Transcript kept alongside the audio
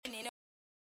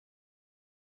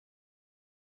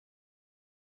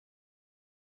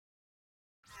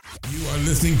You are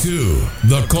listening to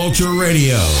The Culture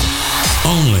Radio,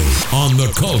 only on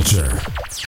The Culture.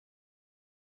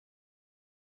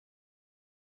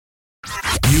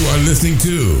 You are listening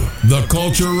to The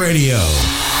Culture Radio,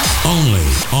 only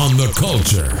on The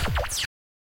Culture.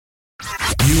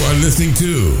 You are listening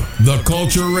to The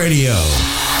Culture Radio,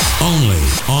 only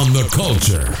on The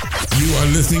Culture. You are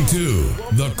listening to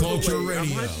The Culture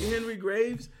Radio. I'm Henry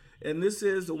Graves, and this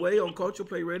is The Way on Culture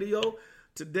Play Radio.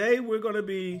 Today we're going to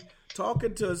be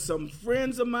talking to some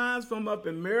friends of mine from up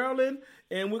in Maryland,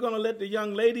 and we're going to let the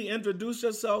young lady introduce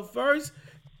herself first.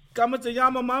 Coming to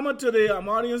Yama Mama to the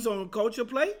audience on Culture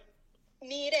Play.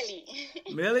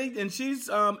 Mireli. Millie, and she's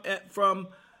from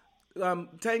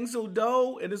Tang Soo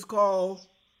Do, and it's called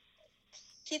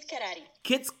Kids Karate.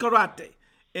 Kids Karate.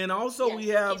 And also we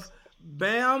have Kids.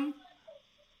 Bam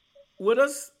with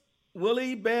us,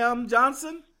 Willie Bam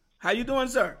Johnson. How you doing,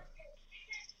 sir?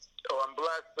 Oh, I'm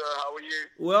blessed, sir. How are you?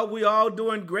 Well, we all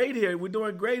doing great here. We're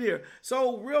doing great here.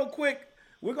 So real quick,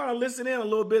 we're going to listen in a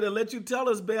little bit and let you tell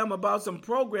us, Bam, about some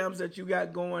programs that you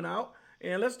got going out.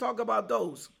 And let's talk about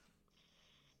those.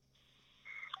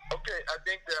 Okay, I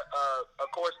think that, of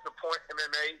course, the Point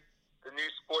MMA, the new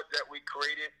sport that we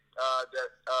created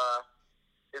that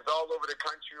is all over the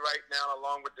country right now,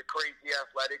 along with the crazy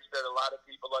athletics that a lot of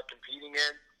people are competing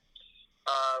in,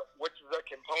 which is a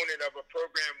component of a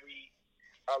program we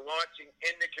are launching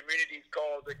in the communities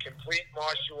called the Complete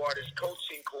Martial Artist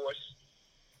Coaching Course,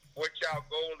 which our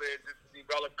goal is to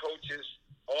develop coaches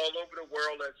all over the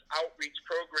world as outreach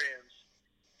programs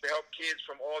to help kids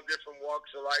from all different walks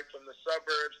of life, from the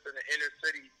suburbs to the inner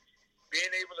city,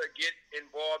 being able to get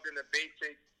involved in the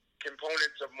basic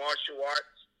components of martial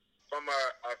arts from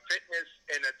a fitness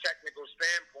and a technical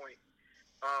standpoint.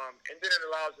 And then it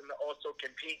allows them to also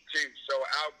compete too. So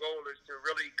our goal is to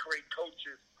really create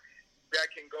coaches that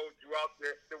can go throughout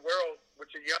the world with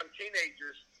the young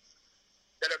teenagers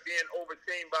that are being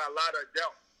overseen by a lot of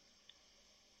adults.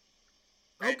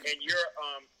 Okay. And you're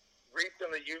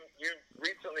you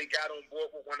recently got on board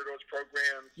with one of those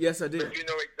programs. Yes, I did. So you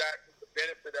know exactly the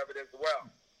benefit of it as well.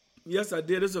 Yes, I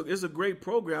did. It's a great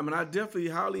program, and I definitely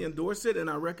highly endorse it, and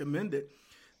I recommend it.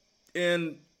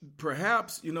 And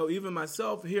perhaps, even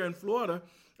myself here in Florida,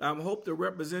 I hope to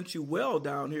represent you well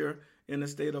down here in the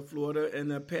state of Florida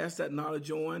and pass that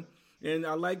knowledge on. And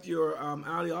I like your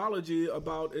ideology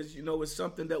about, it's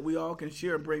something that we all can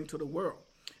share and bring to the world.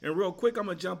 And real quick, I'm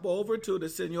going to jump over to the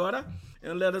senora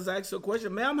and let us ask a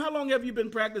question. Ma'am, how long have you been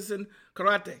practicing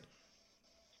karate?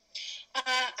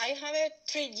 I have it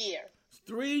 3 years.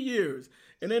 3 years.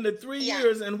 And in the 3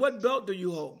 years, and what belt do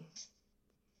you hold?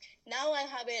 Now I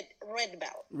have it red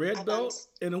belt. Red belt?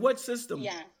 And in what system?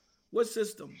 Yeah. What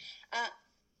system?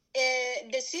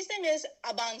 The system is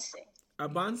Avance.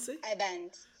 Avance?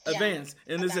 Advance. Advance.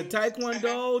 Yeah. And is it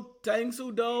Taekwondo, Tang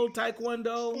Soo Do,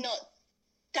 Taekwondo? No,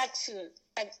 Tang Soo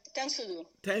Do.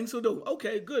 Tang Soo Do.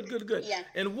 Okay, good. Yeah.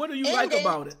 And what do you like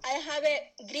about it? I have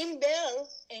a green belt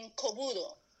in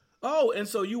Kobudo. Oh, and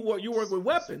so you work with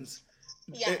weapons.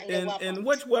 Yeah, and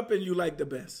which weapon you like the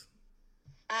best?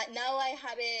 Now I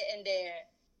have it in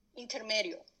the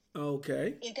intermedio.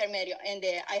 Okay. Intermedio. And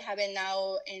I have it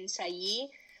now in Sai.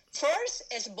 First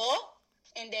is Bo,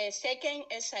 and the second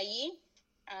is Sai.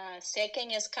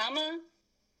 Second is Kama.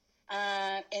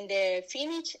 And the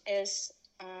finish is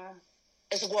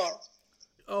War.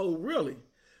 Oh, really?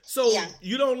 So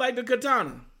you don't like the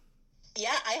katana?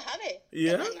 Yeah, I have it.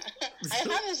 Yeah? I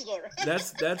have a score.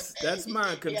 That's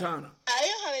my katana. Yeah.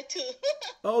 I have it too.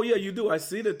 Oh, yeah, you do. I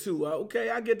see the two. Okay,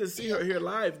 I get to see her here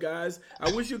live, guys.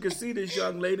 I wish you could see this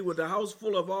young lady with a house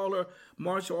full of all her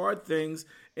martial art things.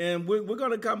 And we're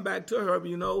going to come back to her,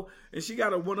 and she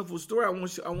got a wonderful story. I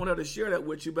want her to share that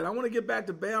with you. But I want to get back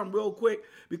to Bam real quick,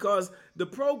 because the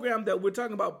program that we're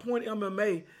talking about, Point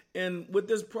MMA, and with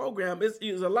this program,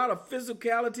 there's a lot of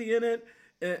physicality in it.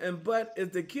 But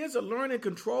if the kids are learning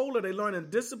control, are they learning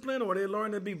discipline, or are they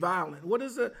learning to be violent? What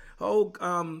is the whole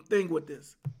thing with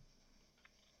this?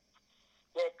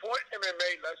 Well, Point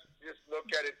MMA, let's just look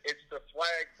at it. It's the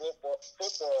flag football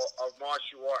of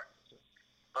martial arts.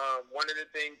 One of the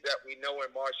things that we know in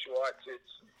martial arts,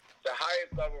 it's the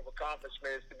highest level of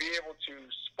accomplishment is to be able to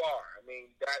spar. I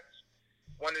mean, that's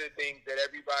one of the things that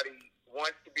everybody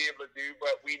wants to be able to do,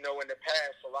 but we know in the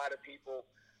past a lot of people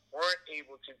weren't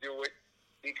able to do it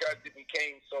because it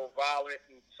became so violent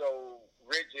and so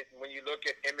rigid. And when you look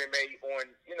at MMA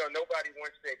nobody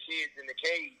wants their kids in the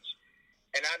cage.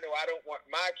 And I know I don't want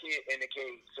my kid in the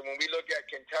cage. So when we look at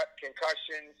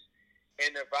concussions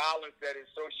and the violence that is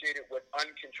associated with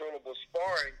uncontrollable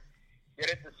sparring, yet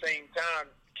at the same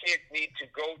time, kids need to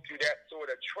go through that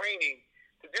sort of training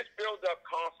to just build up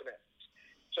confidence.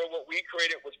 So what we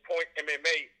created was Point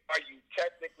MMA. Are you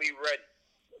technically ready?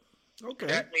 Okay.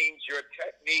 That means your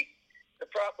technique, the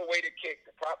proper way to kick,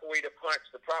 the proper way to punch,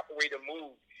 the proper way to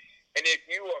move. And if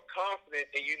you are confident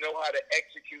and you know how to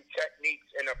execute techniques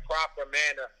in a proper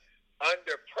manner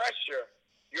under pressure,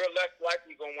 you're less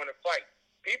likely going to want to fight.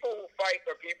 People who fight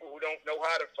are people who don't know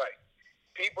how to fight.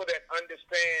 People that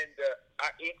understand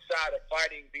each side of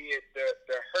fighting, be it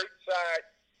the hurt side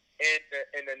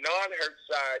and the non-hurt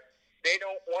side, they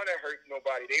don't want to hurt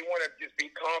nobody. They want to just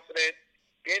be confident,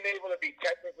 being able to be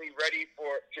technically ready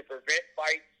to prevent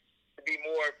fights, to be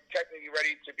more technically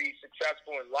ready to be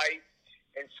successful in life,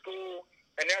 in school.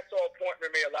 And that's all Point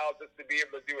MMA allows us to be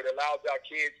able to do. It allows our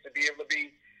kids to be able to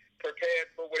be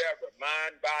prepared for whatever,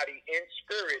 mind, body, and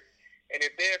spirit. And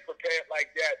if they're prepared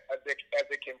like that as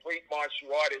a complete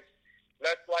martial artist,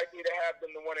 less likely to have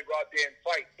them to want to go out there and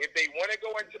fight. If they want to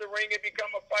go into the ring and become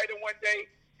a fighter one day,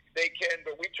 they can,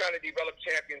 but we're trying to develop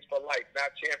champions for life,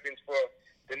 not champions for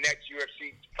the next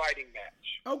UFC fighting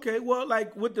match. Okay, well,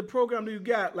 like with the program that you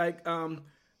got, like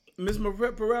Ms.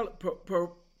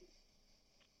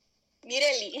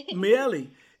 Miele,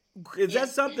 is that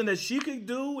something that she could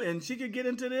do and she could get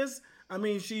into this? I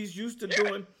mean, she's used to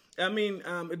doing. I mean,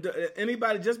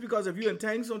 anybody, just because if you're in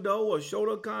Tang Soo Do or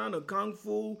Shotokan or Kung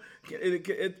Fu,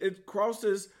 it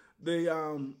crosses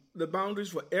the boundaries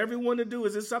for everyone to do.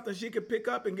 Is this something she could pick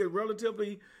up and get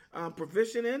relatively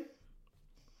proficient in?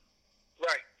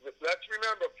 Right. Let's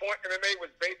remember, Point MMA was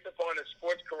based upon a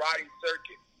sports karate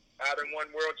circuit. I done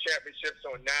won world championships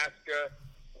on NASCAR,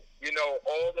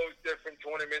 all those different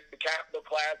tournaments, the Capital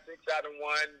Classics I done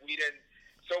won.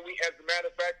 So as a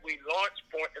matter of fact, we launched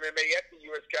Point MMA at the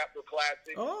U.S. Capital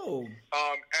Classic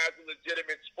as a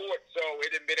legitimate sport. So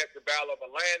it had been at the Battle of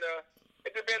Atlanta.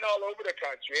 It had been all over the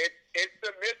country. It's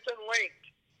the missing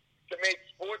link to make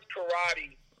sports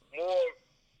karate more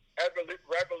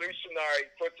revolutionary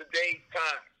for today's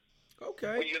time.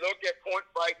 Okay. When you look at point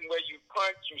fighting where you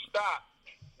punch, you stop.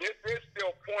 This is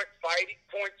still point fighting,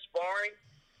 point sparring,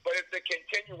 but it's a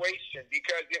continuation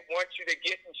because it wants you to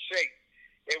get in shape.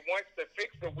 It wants to fix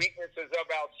the weaknesses of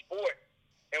our sport.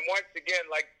 And once again,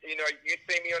 you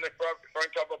see me on the front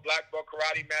cover of Black Belt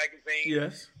Karate magazine,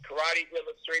 yes, Karate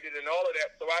Illustrated, and all of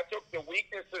that. So I took the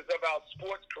weaknesses of our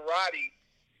sports karate,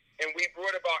 and we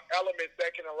brought about elements that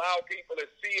can allow people to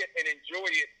see it and enjoy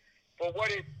it for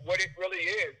what it really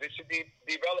is. It should be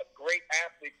develop great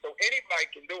athletes, so anybody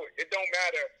can do it. It don't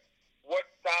matter what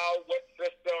style, what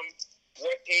system,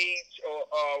 what age,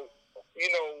 or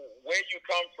where you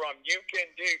come from. You can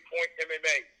do Point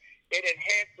MMA. It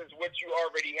enhances what you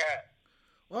already have.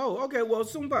 Oh, okay. Well,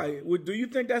 Sumbai, do you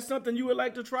think that's something you would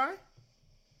like to try?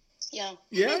 Yeah.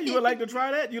 Yeah, you would like to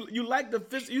try that? You like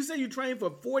you say you train for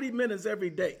 40 minutes every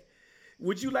day.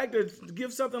 Would you like to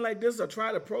give something like this a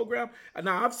try the program?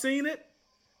 Now, I've seen it.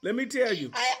 Let me tell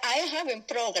you. I have a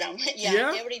program,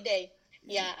 every day.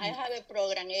 Yeah, I have a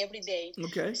program every day.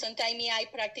 Okay. Sometimes I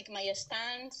practice my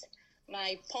stance,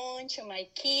 my punch, my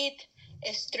kick,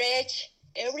 stretch,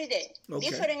 every day. Okay.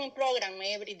 Different program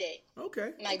every day.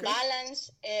 Okay. My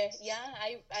balance, I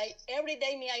every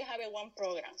day I have one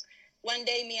program. One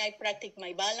day I practice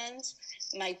my balance,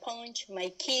 my punch,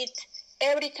 my kick,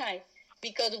 every time.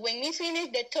 Because when we finish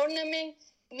the tournament,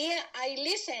 I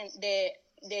listen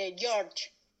the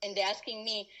judge and they asking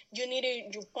me, you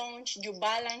need your punch, your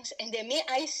balance, and then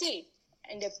I see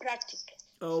and the practice.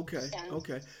 Okay, yeah.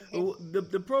 Okay. Well,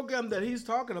 the program that he's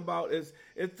talking about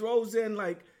it throws in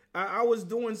like I was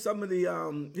doing some of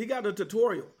the he got a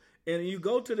tutorial and you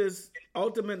go to this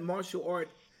ultimate martial art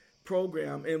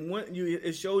program and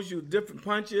it shows you different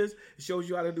punches, it shows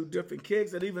you how to do different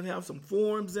kicks, it even have some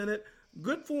forms in it,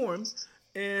 good forms,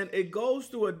 and it goes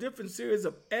through a different series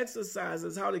of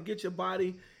exercises how to get your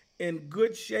body in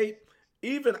good shape.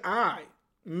 Even I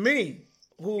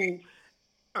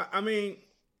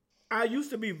used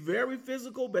to be very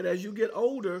physical, but as you get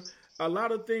older, a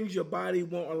lot of things your body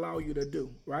won't allow you to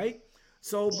do, right?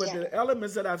 So, but the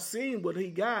elements that I've seen, what he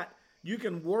got, you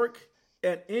can work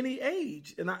at any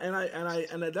age, and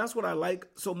that's what I like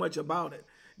so much about it.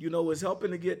 It's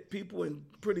helping to get people in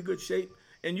pretty good shape,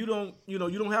 and you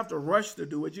don't have to rush to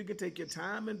do it. You can take your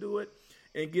time and do it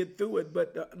and get through it.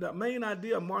 But the main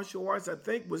idea of martial arts, I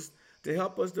think, was to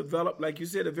help us develop, like you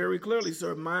said it very clearly,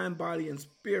 sir, mind, body, and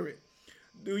spirit.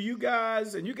 Do you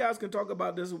guys, and you guys can talk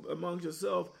about this amongst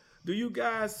yourself, do you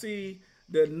guys see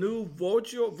the new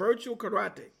virtual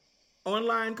karate,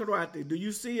 online karate? Do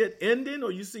you see it ending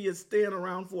or you see it staying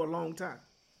around for a long time?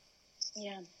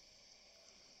 Yeah.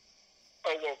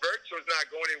 Oh, well, virtual is not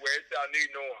going anywhere. It's our new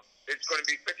norm. It's going to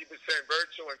be 50%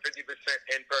 virtual and 50%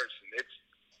 in person.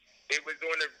 It was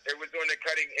on the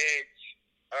cutting edge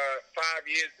 5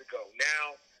 years ago.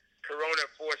 Now, Corona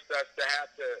forced us to have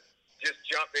to just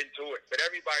jump into it. But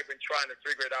everybody's been trying to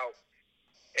figure it out.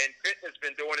 And fitness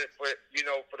been doing it for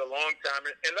the long time.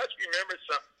 And let's remember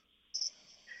something.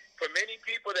 For many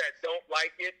people that don't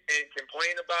like it and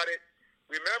complain about it,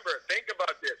 remember, think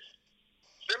about this.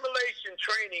 Simulation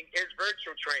training is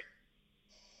virtual training.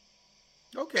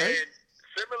 Okay. And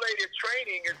simulated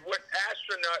training is what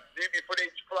astronauts do before they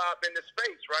fly up into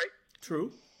space, right?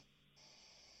 True.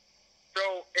 So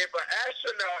if an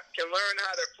astronaut can learn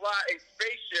how to fly a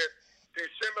spaceship through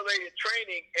simulated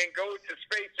training and go to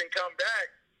space and come back,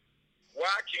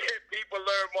 why can't people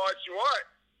learn martial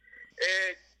arts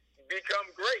and become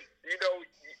great? You know,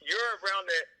 you're around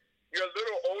that. You're a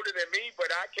little older than me, but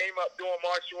I came up doing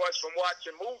martial arts from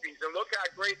watching movies, and look how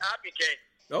great I became.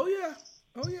 Oh, yeah.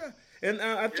 Oh, yeah. And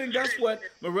I think that's what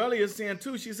Morelli is saying,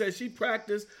 too. She said she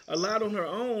practiced a lot on her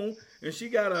own, and she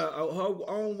got her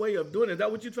own way of doing it. Is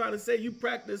that what you're trying to say? You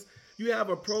practice, you have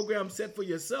a program set for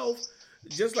yourself,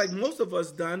 just like most of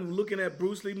us done, looking at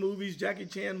Bruce Lee movies, Jackie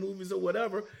Chan movies, or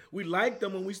whatever. We liked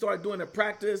them when we started doing the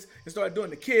practice and started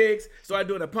doing the kicks, started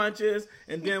doing the punches,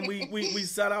 and then we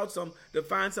set out to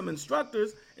find some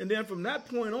instructors. And then from that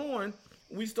point on,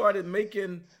 we started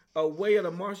making a way of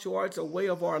the martial arts a way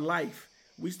of our life.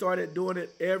 We started doing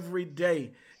it every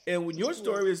day. And when your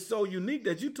story is so unique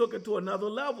that you took it to another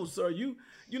level, sir. You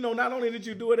know, not only did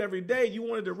you do it every day, you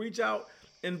wanted to reach out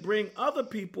and bring other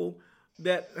people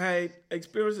that had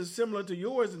experiences similar to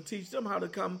yours and teach them how to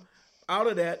come out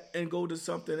of that and go to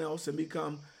something else and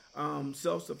become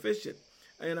self-sufficient.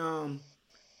 And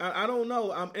I don't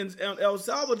know. In El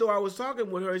Salvador, I was talking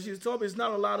with her, and she told me it's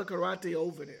not a lot of karate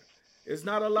over there. It's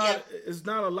not a lot. Yeah. It's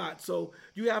not a lot. So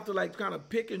you have to like kind of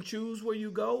pick and choose where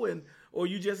you go, or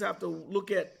you just have to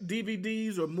look at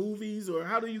DVDs or movies, or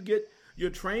how do you get your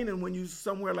training when you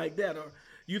somewhere like that? Or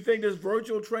you think this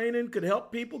virtual training could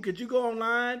help people? Could you go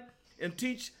online and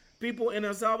teach people in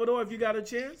El Salvador if you got a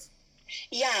chance?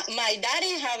 Yeah, my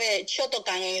daddy have a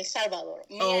Shotokan in El Salvador.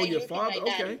 Your father?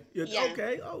 Okay. Yeah.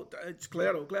 Okay. Oh, it's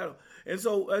claro. And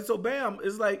so, Bam,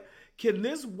 it's like, can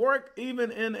this work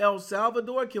even in El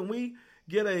Salvador? Can we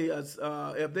get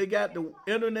if they got the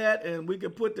internet and we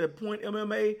can put the Point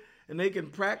MMA and they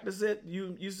can practice it?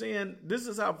 You saying this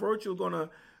is how virtual is going to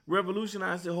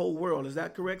revolutionize the whole world? Is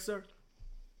that correct, sir?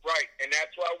 Right, and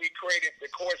that's why we created the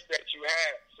course that you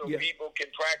have, so people can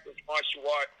practice martial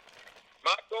arts.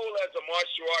 My goal as a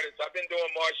martial artist, I've been doing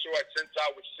martial arts since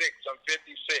I was 6. I'm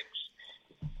 56.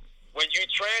 When you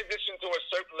transition to a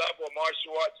certain level of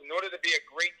martial arts, in order to be a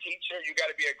great teacher, you got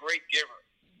to be a great giver.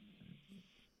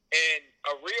 And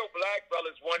a real black belt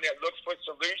is one that looks for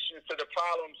solutions to the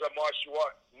problems of martial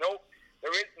arts. No,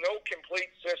 there is no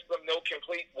complete system, no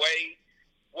complete way.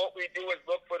 What we do is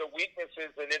look for the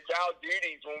weaknesses, and it's our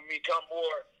duties when we become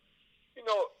more,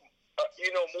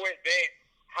 more advanced.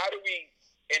 How do we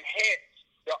enhance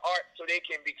the art so they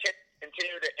can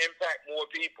continue to impact more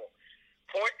people?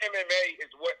 Point MMA is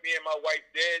what me and my wife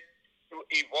did to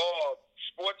evolve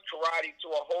sports karate to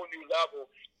a whole new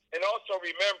level. And also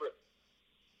remember,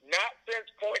 not since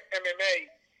Point MMA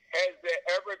has there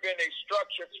ever been a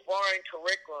structured sparring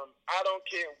curriculum. I don't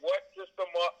care what system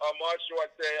of martial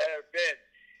arts there have been.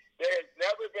 There has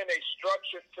never been a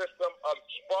structured system of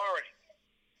sparring.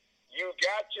 You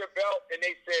got your belt and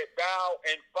they said bow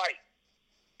and fight.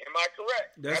 Am I correct?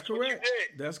 That's correct. What you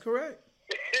did. That's correct.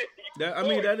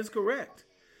 That is correct.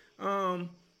 And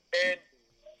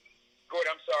good.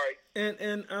 I'm sorry.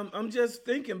 And I'm just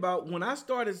thinking about when I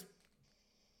started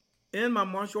in my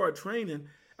martial art training,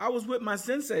 I was with my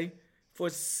sensei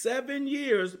for 7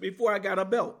 years before I got a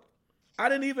belt. I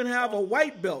didn't even have a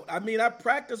white belt. I mean, I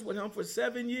practiced with him for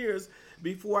 7 years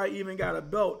before I even got a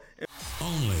belt.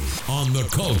 Only on The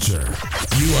Culture.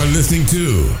 You are listening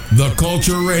to The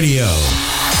Culture Radio.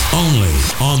 Only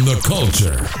on The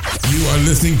Culture. You are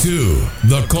listening to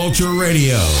The Culture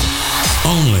Radio.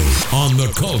 Only on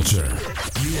The Culture.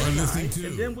 You are listening to.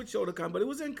 And then with Shotokan, but it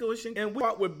was in Cushing. And we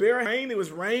fought with bare rain. It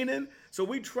was raining. So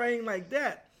we trained like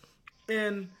that.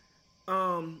 And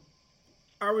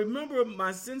I remember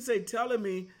my sensei telling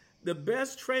me the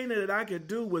best training that I could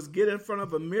do was get in front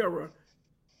of a mirror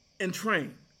and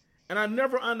train. And I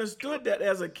never understood that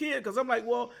as a kid because I'm like,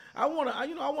 well, I want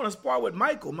to spar with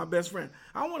Michael, my best friend.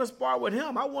 I want to spar with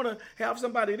him. I want to have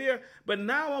somebody there. But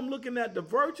now I'm looking at the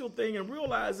virtual thing and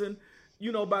realizing,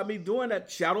 by me doing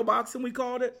that shadow boxing, we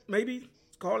called it, maybe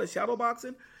call it shadow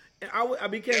boxing. And I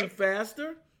became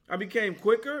faster. I became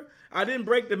quicker. I didn't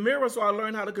break the mirror, so I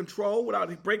learned how to control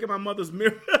without breaking my mother's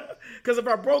mirror. Because if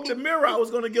I broke the mirror, I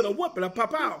was going to get a whoop and I'd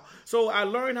pop out. So I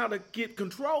learned how to get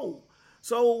control.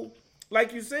 So,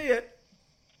 like you said,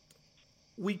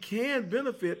 we can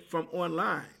benefit from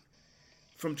online,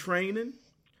 from training,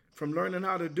 from learning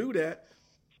how to do that.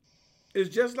 It's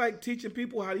just like teaching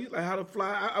people how to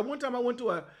fly. One time I went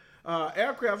to a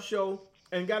aircraft show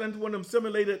and got into one of them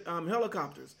simulated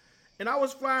helicopters. And I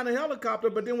was flying a helicopter,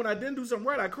 but then when I didn't do something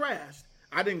right, I crashed.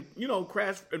 I didn't,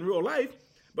 crash in real life,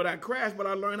 but I crashed, but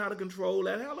I learned how to control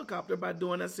that helicopter by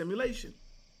doing that simulation.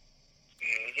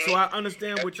 So I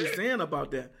understand what you're saying about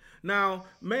that. Now,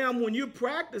 ma'am, when you're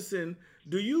practicing,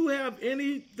 do you have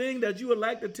anything that you would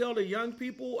like to tell the young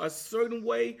people a certain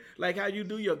way, like how you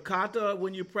do your kata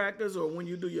when you practice or when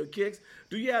you do your kicks?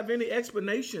 Do you have any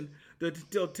explanation to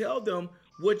tell them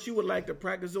what you would like to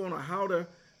practice on, or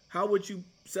how would you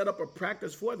set up a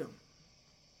practice for them?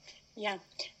 Yeah,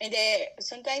 and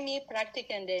sometimes me practice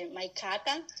in my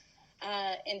kata,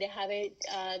 and they have it,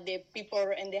 the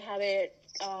people, and they have a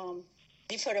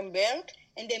different belt,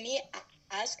 and then me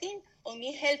asking, or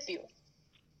me help you.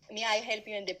 Me, I help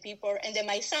you and the people, and then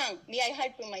my son. Me, I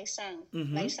help you, my son.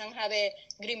 Mm-hmm. My son have a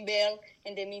green belt,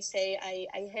 and then me say,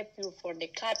 I help you for the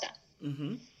kata.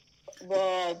 Mm-hmm.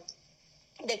 But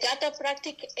the kata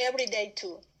practice every day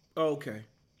too. Okay.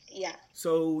 Yeah.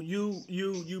 So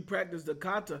you practice the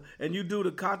kata, and you do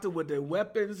the kata with the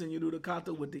weapons, and you do the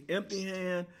kata with the empty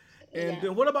hand. And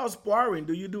then what about sparring?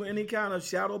 Do you do any kind of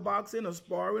shadow boxing or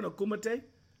sparring or kumite?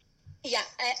 Yeah,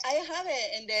 I have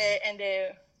it in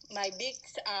the my big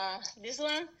this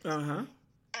one.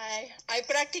 I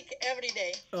practice every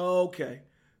day. Okay,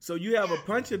 so you have a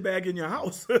punching bag in your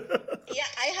house. Yeah,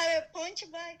 I have a punch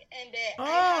bag and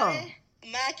I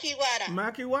have a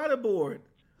makiwara board.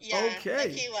 Yeah,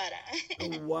 okay.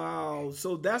 Makiwara. Wow,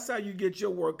 so that's how you get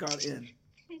your workout in.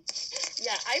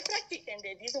 Yeah, I practice and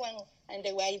this one and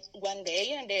the one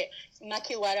day and the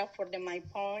makiwara for my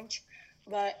punch,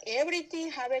 but everything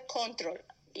have a control.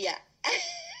 Yeah.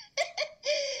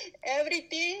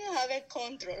 Everything have a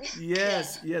control.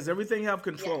 Yes, everything have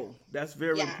control. Yeah. That's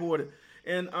very important.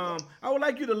 And I would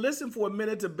like you to listen for a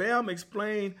minute to Bam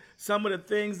explain some of the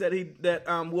things that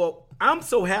I'm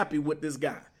so happy with this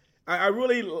guy. I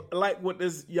really like what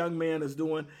this young man is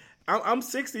doing. I'm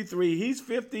 63. He's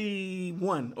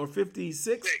 51 or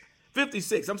 56.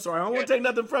 56. I'm sorry. I don't want to take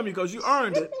nothing from you because you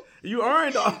earned it. You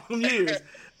earned all them years.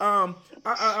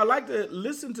 I like to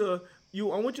listen to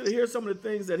you. I want you to hear some of the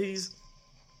things that he's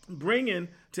bringing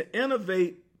to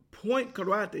innovate point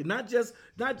karate, not just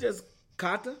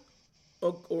kata,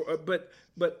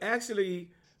 but actually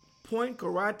point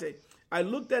karate. I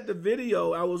looked at the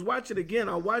video. I was watching again.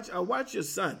 I watched your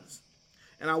sons,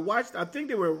 and I think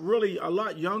they were really a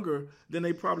lot younger than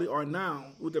they probably are now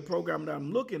with the program that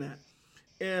I'm looking at.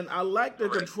 And I like the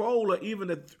control of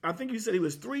even I think you said he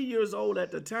was 3 years old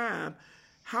at the time.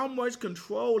 How much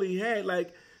control he had.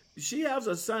 Like, she has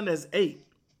a son that's 8,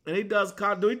 and he does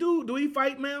kata. Do he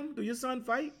fight, ma'am? Do your son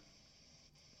fight?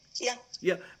 Yeah.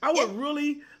 Yeah. I would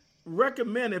really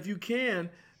recommend, if you can,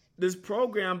 this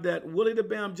program that Willie the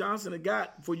Bam Johnson had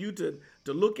got for you to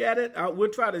look at it. We'll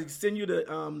try to send you the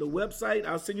website.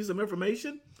 I'll send you some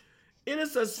information. It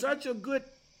is such a good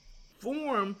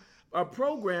form, a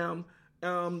program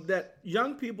that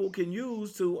young people can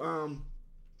use to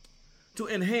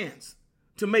enhance,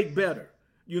 to make better.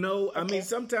 I mean,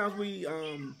 sometimes we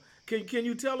can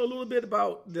you tell a little bit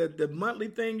about the monthly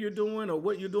thing you're doing or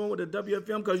what you're doing with the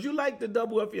WFM? Because you like the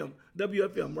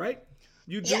WFM, right?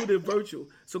 You do the virtual.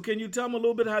 So can you tell me a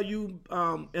little bit how you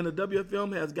and the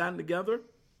WFM has gotten together?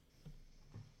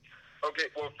 Okay,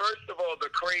 well, first of all, the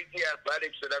crazy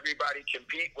athletics that everybody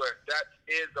compete with, that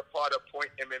is a part of Point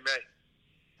MMA.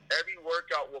 Every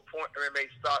workout with Point MMA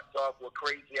starts off with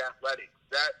crazy athletics.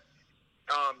 That,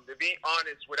 to be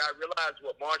honest, what I realized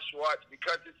with martial arts,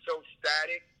 because it's so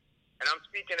static, and I'm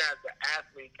speaking as an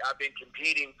athlete, I've been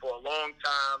competing for a long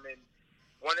time, and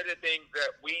one of the things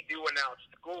that we do in our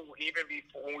school, even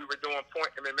before when we were doing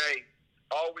Point MMA,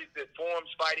 always did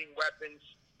forms, fighting weapons,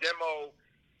 demo,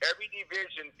 every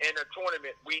division in a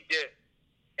tournament we did.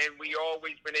 And we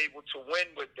always been able to win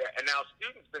with that. And our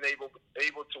students been able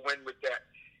to win with that.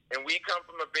 And we come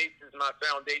from a basis, my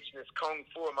foundation is Kung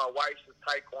Fu, and my wife's is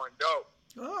Taekwondo.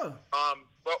 Oh.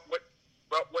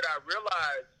 But what I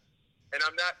realized, and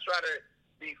I'm not trying to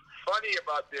be funny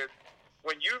about this,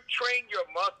 when you train your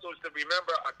muscles to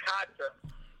remember a kata,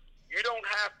 you don't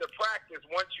have to practice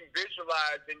once you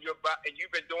visualize and you've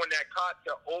been doing that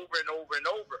kata over and over and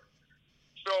over.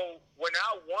 So when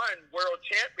I won world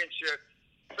championships,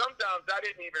 sometimes I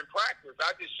didn't even practice.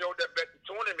 I just showed up at the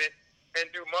tournament and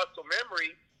do muscle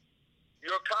memory.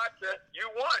 Your kata, you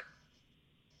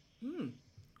won.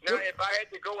 Now, if I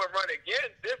had to go and run again,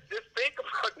 just think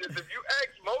about this. If you ask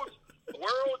most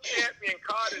world champion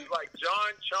katas like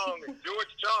John Chung and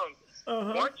George Chung,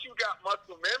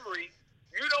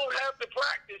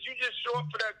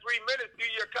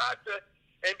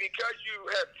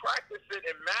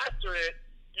 it,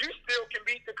 you still can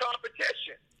beat the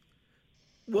competition.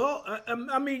 Well,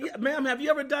 I mean, ma'am, have you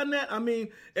ever done that? I mean,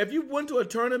 if you went to a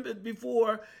tournament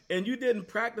before and you didn't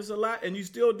practice a lot and you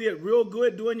still did real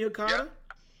good doing your kata?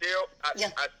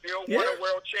 I still won a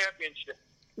world championship.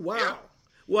 Wow. Yeah.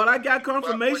 Well, I got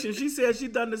confirmation. She said she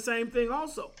done the same thing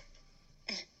also.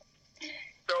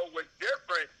 So what's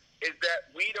different is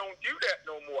that we don't do that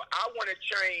no more. I want to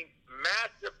train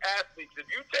massive athletes. If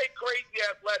you take Crazy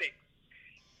Athletics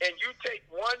and you take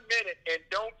 1 minute and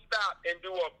don't stop and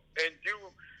do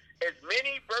as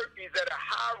many burpees at a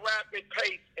high rapid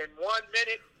pace in 1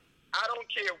 minute, I don't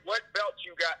care what belt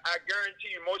you got. I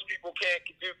guarantee you most people can't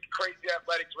do Crazy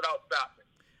Athletics without stopping.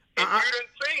 And you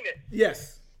done seen it.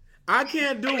 Yes. I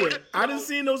can't do it. I done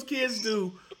seen those kids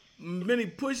do many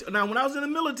push. Now, when I was in the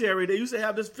military, they used to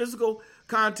have this physical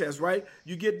contest, right?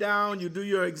 You get down, you do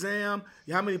your exam,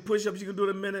 how many push-ups you can do in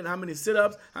a minute, how many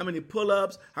sit-ups, how many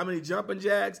pull-ups, how many jumping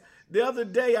jacks. The other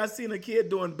day, I seen a kid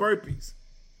doing burpees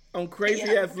on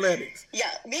Crazy Athletics.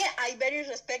 Yeah, me, I very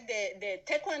respect the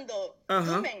taekwondo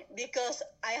women because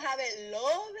I have a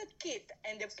loaded kit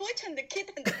and they push on the kit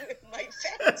and with my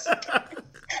face.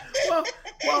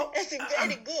 well, it's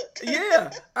very good.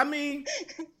 Yeah, I mean,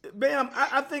 bam,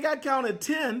 I think I counted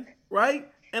 10,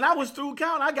 right? And I was through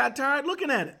counting. I got tired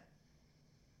looking at it.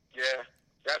 Yeah,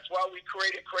 that's why we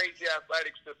created Crazy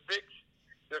Athletics to fix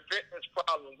the fitness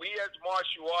problem. We as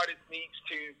martial artists need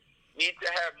to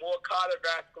have more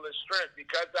cardiovascular strength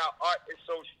because our art is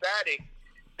so static.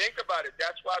 Think about it.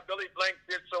 That's why Billy Blanks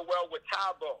did so well with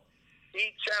Tae-Bo.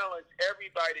 He challenged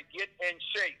everybody to get in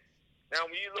shape. Now,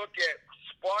 when you look at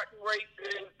Spartan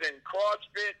races and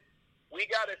CrossFit, we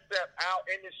got to step our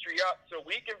industry up so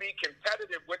we can be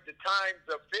competitive with the times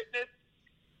of fitness.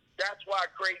 That's why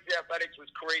Crazy Athletics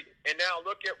was created. And now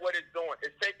look at what it's doing.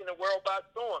 It's taking the world by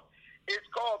storm. It's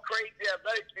called Crazy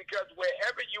Athletics because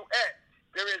wherever you at,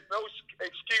 there is no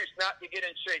excuse not to get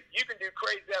in shape. You can do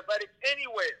Crazy Athletics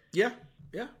anywhere. Yeah.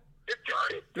 You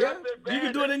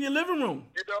can do it in your living room.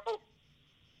 You know?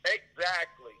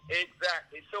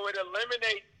 Exactly. So it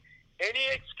eliminates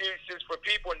any excuses for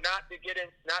people not to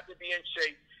be in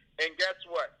shape. And guess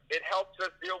what? It helps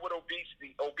us deal with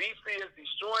obesity. Obesity is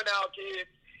destroying our kids,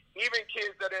 even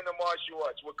kids that are in the martial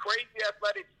arts. With Crazy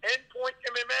Athletics and Point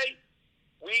MMA,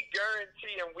 we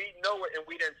guarantee and we know it and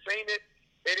we done seen it.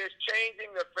 It is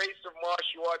changing the face of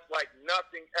martial arts like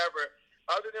nothing ever,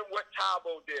 other than what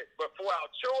Tae-Bo did. But for our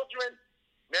children,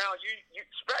 now you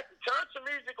expect to turn some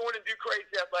music on and do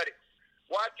Crazy Athletics.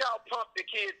 Watch how pumped the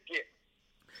kids get.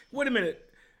 Wait a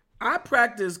minute. I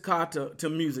practice kata to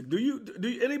music.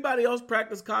 Do anybody else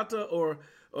practice kata or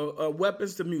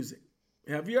weapons to music?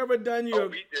 Have you ever done we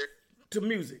did. To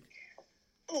music?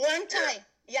 One time.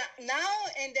 Yeah. Now,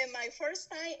 and then my first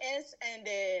time is in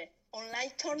the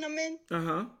online tournament.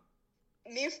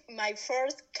 My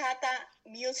first kata,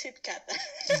 music kata.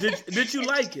 Did you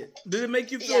like it? Did it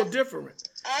make you feel different?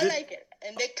 I like it.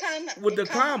 And the kama. With the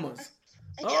kamas.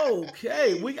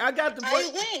 Okay. I got the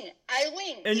first. I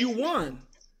win. And you won.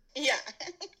 Yeah.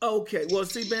 Okay. Well,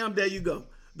 see, bam, there you go.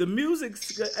 The music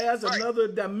adds another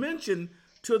dimension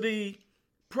to the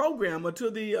program or to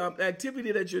the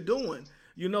activity that you're doing.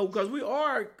 You know, because we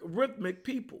are rhythmic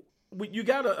people. You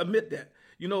got to admit that.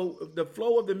 You know, the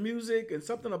flow of the music and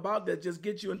something about that just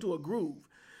gets you into a groove.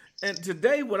 And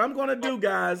today, what I'm going to do,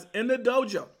 guys, in the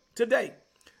dojo, today,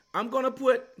 I'm going to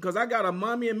put, because I got a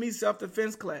Mommy and Me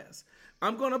self-defense class,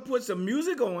 I'm going to put some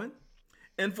music on,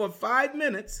 and for 5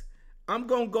 minutes, I'm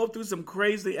going to go through some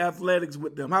Crazy Athletics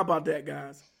with them. How about that,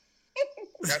 guys?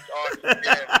 That's awesome,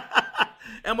 yeah.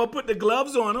 I'm going to put the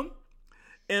gloves on them,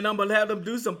 and I'm going to have them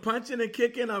do some punching and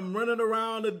kicking. I'm running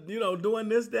around, doing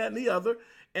this, that, and the other.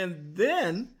 And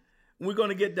then we're going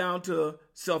to get down to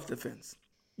self-defense,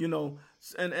 and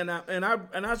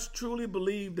I truly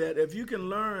believe that if you can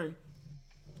learn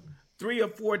 3 or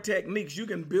 4 techniques, you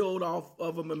can build off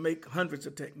of them and make hundreds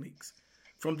of techniques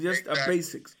from just a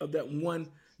basics of that one,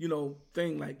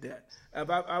 thing like that.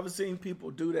 I've seen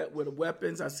people do that with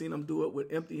weapons. I've seen them do it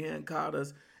with empty hand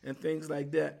katas and things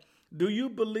like that. Do you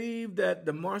believe that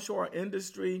the martial art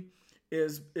industry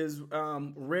is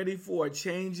ready for a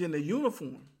change in the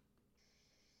uniform?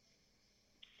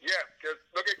 Yeah, because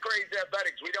look at Crazy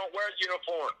Athletics. We don't wear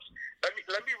uniforms. Let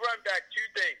me run back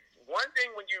 2 things. One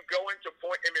thing, when you go into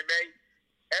Point MMA,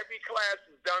 every class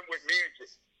is done with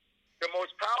music. The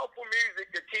most powerful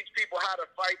music to teach people how to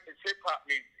fight is hip-hop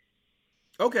music.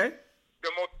 Okay.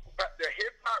 The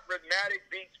hip-hop rhythmic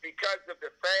beats because of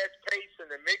the fast pace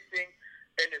and the mixing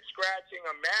and the scratching.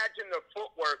 Imagine the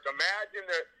footwork. Imagine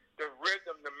the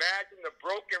rhythm. Imagine the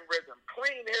broken rhythm.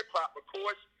 Clean hip-hop, of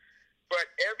course. but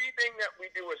everything that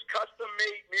we do is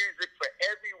custom-made music for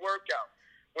every workout.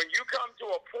 When you come to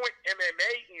a Point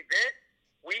MMA event,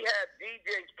 we have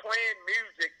DJs playing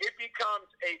music. It becomes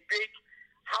a big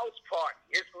house party.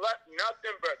 It's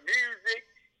nothing but music,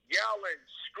 yelling,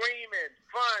 screaming,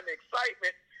 fun,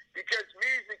 excitement, because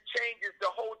music changes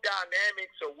the whole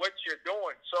dynamics of what you're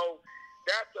doing. So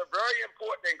that's a very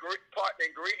important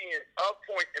ingredient of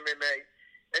Point MMA.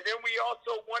 And then we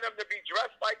also want them to be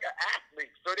dressed like an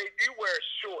athlete. So they do wear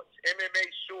shorts, MMA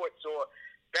shorts or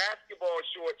basketball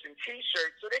shorts and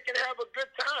T-shirts, so they can have a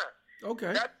good time.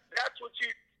 Okay. That's what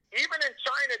you, even in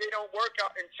China, they don't work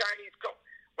out in Chinese.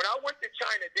 When I went to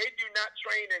China, they do not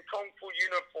train in Kung Fu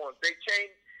uniforms. They train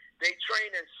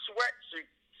in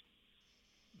sweatsuits.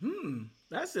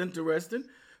 That's interesting.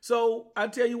 So I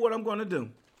tell you what I'm going to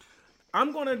do.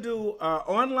 I'm going to do an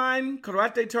online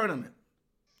karate tournament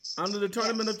under the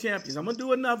Tournament of Champions. I'm going to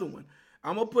do another one.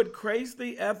 I'm going to put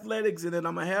Crazy Athletics in it.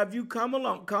 I'm going to have you come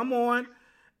on,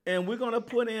 and we're going to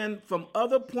put in from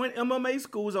other Point MMA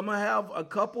schools. I'm going to have a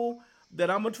couple that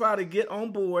I'm going to try to get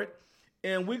on board,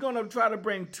 and we're going to try to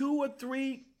bring two or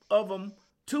three of them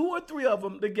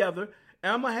together,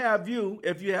 and I'm going to have you,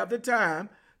 if you have the time,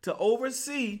 to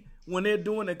oversee when they're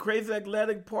doing the Crazy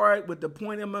Athletic part with the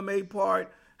Point MMA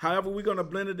part, however we're going to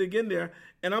blend it in there.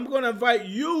 And I'm going to invite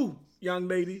you, young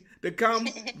lady, to come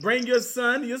bring your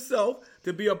son, yourself,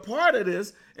 to be a part of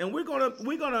this, and we're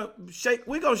gonna shake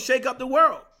up the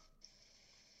world.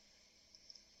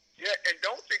 Yeah, and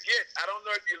don't forget, I don't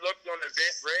know if you looked on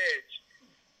Event Reg,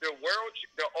 the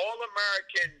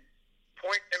All-American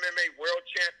Point MMA World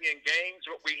Champion Games,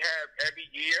 what we have every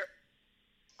year.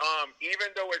 Even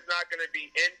though it's not going to be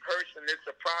in person, it's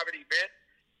a private event.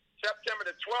 September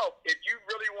the 12th, if you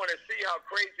really want to see how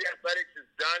Crazy Athletics is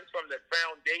done from the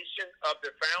foundation of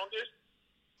the founders,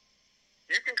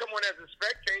 you can come on as a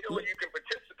spectator or you can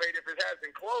participate if it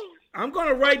hasn't closed. I'm going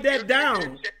to write that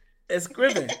down.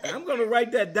 Escriben. I'm going to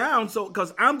write that down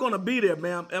because I'm going to be there,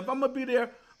 ma'am. If I'm going to be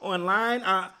there online,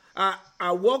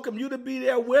 I welcome you to be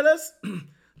there with us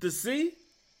to see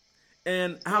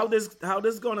and how this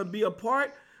going to be a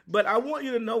part. But I want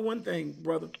you to know one thing,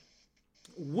 brother.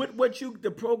 With the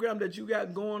program that you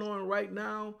got going on right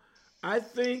now, I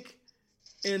think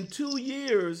in 2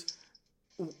 years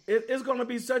it's going to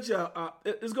be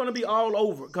it's going to be all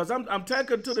over. Because I'm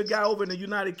talking to the guy over in the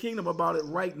United Kingdom about it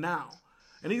right now,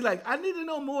 and he's like, I need to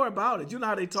know more about it. You know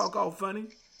how they talk all funny,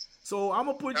 so I'm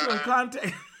gonna put you in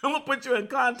contact. I'm gonna put you in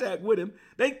contact with him.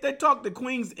 They talk the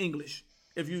Queen's English,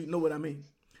 if you know what I mean.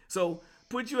 So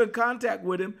put you in contact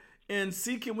with him and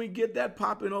see, can we get that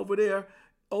popping over there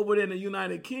in the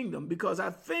United Kingdom, because I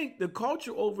think the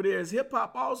culture over there is hip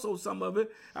hop also, some of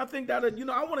it. I think that,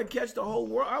 I want to catch the whole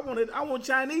world. I want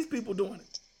Chinese people doing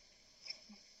it.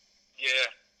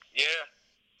 Yeah.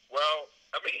 Well,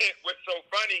 I mean, what's so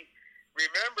funny,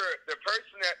 remember the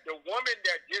woman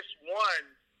that just won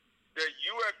the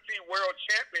UFC World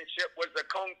Championship was a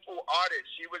Kung Fu artist.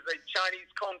 She was a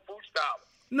Chinese Kung Fu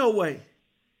stylist. No way.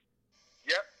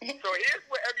 Yep. So here's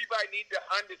what everybody needs to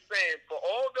understand. For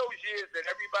all those years that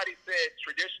everybody said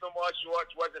traditional martial arts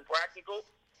wasn't practical,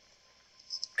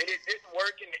 and it didn't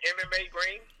work in the MMA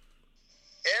ring,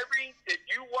 if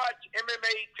you watch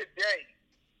MMA today,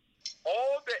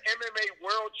 all the MMA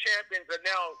world champions are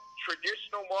now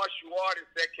traditional martial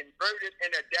artists that converted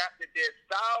and adapted their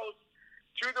styles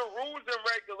to the rules and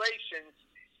regulations.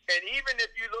 And even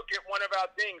if you look at one of our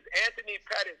things, Anthony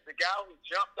Pettis, the guy who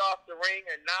jumped off the ring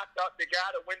and knocked out the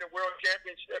guy to win the world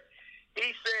championship,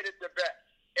 he said it the best.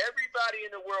 Everybody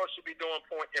in the world should be doing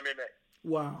Point MMA.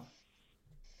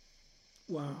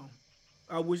 Wow.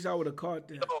 I wish I would have caught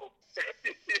that.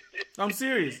 I'm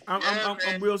serious.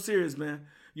 I'm real serious, man.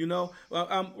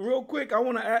 Real quick, I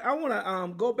want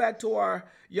to go back to our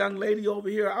young lady over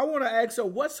here. I want to ask her,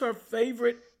 what's her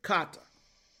favorite kata?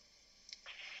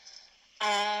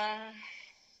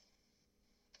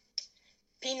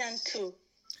 Pinan-2.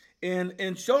 In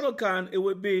Shotokan, it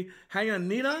would be Hayan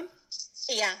Nidan?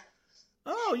 Yeah.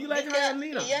 Oh, you like Hayan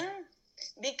Nidan? Yeah,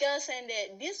 because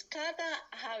this kata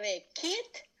have a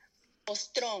kit or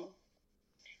strong.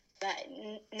 But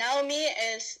Naomi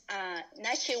is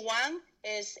Nashi-1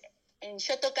 is in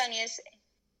Shotokan is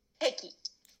Teki.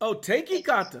 Oh, Teki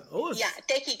kata. Oh, yeah,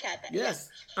 Teki kata. Yes.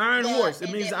 Iron horse.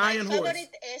 It means iron horse. My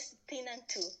favorite is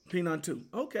Pinan-2. Pinan-2.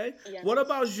 Okay. Yeah. What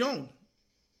about Jean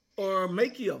or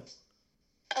Meikyo?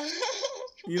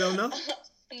 You don't know?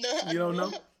 No. You don't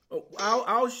know?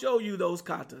 I'll show you those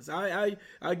katas.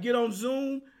 I get on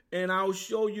Zoom and I'll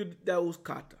show you those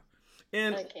kata.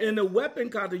 And okay. In the weapon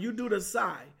kata, you do the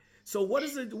sai. So what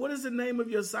is the name of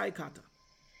your sai kata?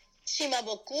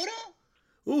 Shimabukuro.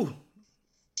 Ooh.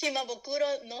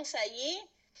 Shimabukuro no Sayi,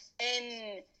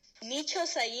 and Nicho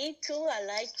Sayi too. I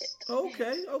like it.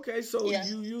 Okay. So Yeah.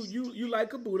 you like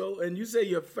Kabuto, and you say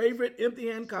your favorite empty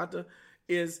hand kata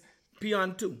is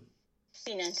Pion 2.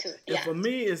 Pinon too. And Yeah. for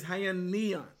me, it's Hayan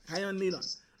Neon.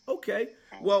 Okay.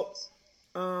 Well,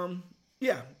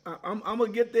 yeah, I'm gonna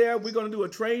get there. We're gonna do a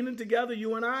training together,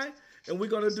 you and I, and we're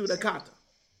gonna do the kata.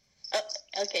 Oh,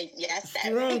 okay. Yes.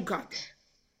 Strong kata.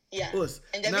 Yeah. Us.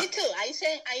 And then Now- me too. I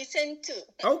send too.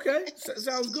 Okay,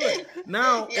 sounds good.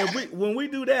 Now, Yeah. when we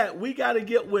do that, we got to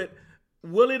get with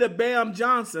Willie the Bam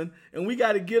Johnson, and we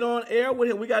got to get on air with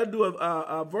him. We got to do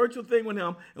a virtual thing with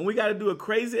him, and we got to do a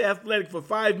crazy athletic for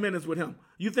 5 minutes with him.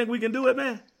 You think we can do it,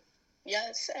 man?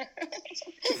 Yes.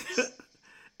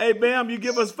 Hey, Bam, you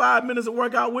give us 5 minutes of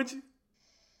workout with you?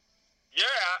 Yes.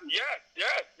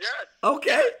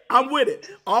 Okay, I'm with it.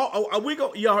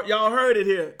 Y'all heard it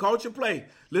here. Culture Play.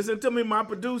 Listen to me, my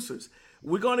producers.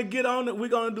 We're gonna get on it. We're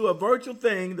gonna do a virtual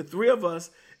thing, the three of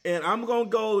us, and I'm gonna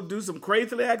go do some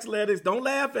crazy athletics. Don't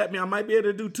laugh at me. I might be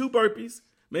able to do 2 burpees,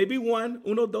 maybe 1,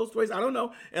 uno, dos, tres. I don't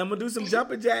know. And I'm gonna do some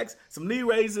jumping jacks, some knee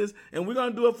raises, and we're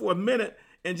gonna do it for a minute.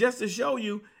 And just to show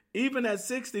you, even at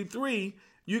 63,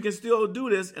 you can still do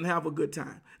this and have a good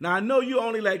time. Now, I know you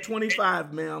only like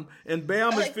 25, ma'am, and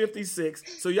Bam is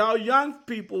 56. So y'all young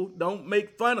people, don't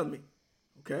make fun of me,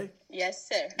 okay? Yes,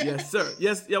 sir. Yes, sir.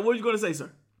 Yes, yeah. What are you going to say,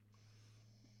 sir?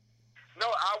 No,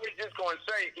 I was just going to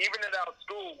say, even at our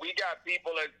school, we got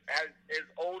people as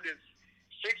old as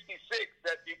 66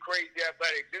 that do crazy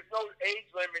athletics. There's no age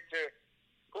limit to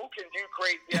who can do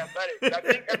crazy athletics. I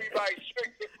think everybody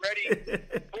should get ready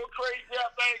for crazy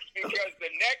athletics because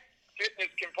the next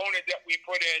fitness component that we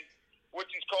put in,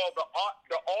 which is called the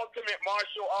ultimate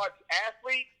martial arts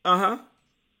athlete,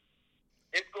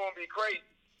 it's going to be crazy.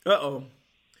 Uh-oh.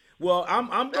 Well,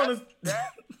 I'm going to...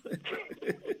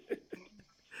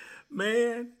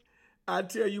 Man, I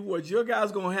tell you what, your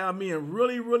guys going to have me in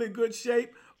really, really good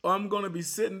shape, or I'm going to be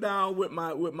sitting down with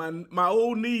my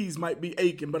old knees might be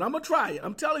aching, but I'm going to try it.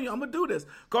 I'm telling you, I'm going to do this.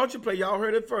 Culture Play, y'all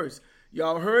heard it first.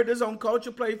 Y'all heard this on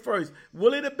Culture Play first.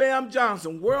 Willie the Bam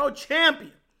Johnson, world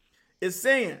champion, is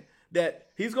saying that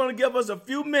he's going to give us a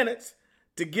few minutes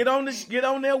to get on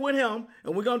there with him,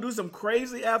 and we're going to do some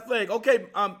crazy athletic. Okay,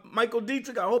 Michael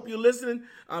Dietrich, I hope you're listening.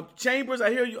 Chambers, I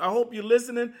hear you. I hope you're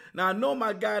listening. Now, I know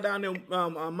my guy down there,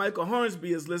 Michael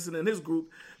Hornsby, is listening, his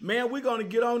group. Man, we're going to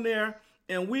get on there,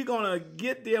 and we're going to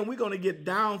get there, and we're going to get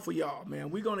down for y'all, man.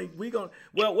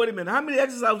 Well, wait a minute. How many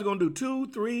exercises we going to do?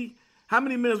 2, 3? How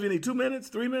many minutes we need? 2 minutes?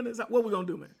 3 minutes? What we going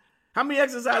to do, man? How many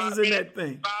exercises in that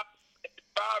thing?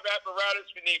 5 apparatus,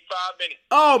 we need 5 minutes.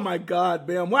 Oh, my God,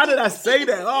 Bam. Why did I say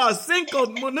that? Oh, 5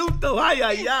 minutos.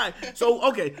 Ay. So,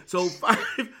 okay. So,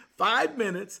 5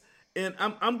 minutes, and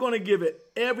I'm going to give it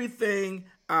everything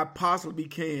I possibly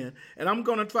can. And I'm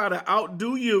going to try to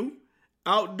outdo you,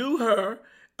 outdo her,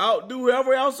 outdo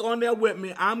whoever else on there with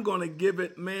me. I'm going to give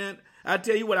it, man. I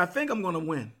tell you what, I think I'm going to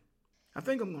win. I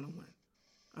think.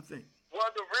 Well,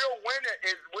 the real winner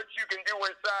is what you can do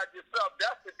inside yourself.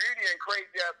 That's the beauty in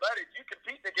crazy athletics. You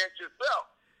compete against yourself.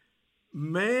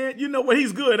 Man, you know what?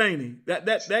 He's good, ain't he?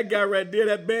 That guy right there,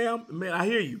 that Bam. Man, I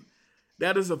hear you.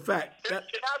 That is a fact. Can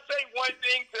I say one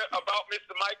thing about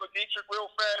Mr. Michael Dietrich real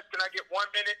fast? Can I get 1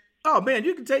 minute? Oh, man,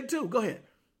 you can take 2. Go ahead.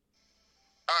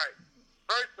 All right.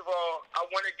 First of all, I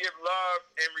want to give love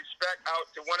and respect out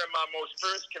to one of my most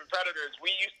fierce competitors.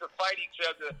 We used to fight each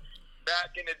other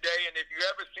back in the day, and if you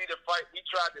ever see the fight, we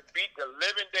tried to beat the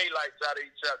living daylights out of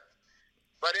each other.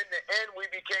 But in the end, we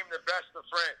became the best of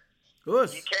friends.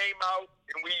 Good. He came out,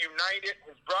 and we united.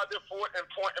 His brother fought in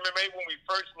Point MMA when we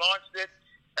first launched it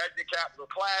at the Capital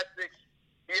Classics.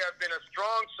 He has been a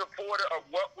strong supporter of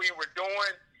what we were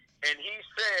doing, and he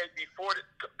said before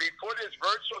this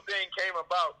virtual thing came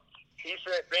about, he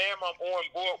said, Bam, I'm on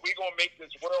board. We're going to make this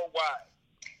worldwide.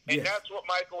 And that's what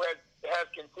Michael has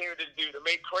continued to do, to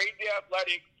make crazy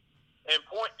athletics and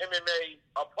Point MMA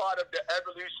a part of the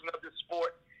evolution of the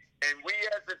sport. And we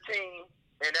as a team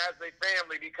and as a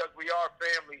family, because we are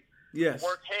family,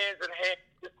 work hands in hand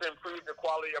just to improve the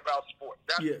quality of our sport.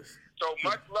 So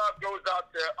much love goes out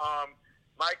to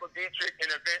Michael Dietrich and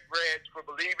Event Reg for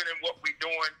believing in what we're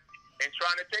doing and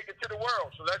trying to take it to the world.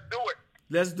 So let's do it.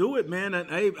 Let's do it, man. And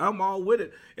hey, I'm all with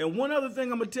it. And one other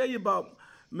thing I'm going to tell you about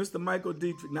Mr. Michael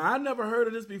Dietrich. Now, I never heard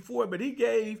of this before, but he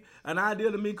gave an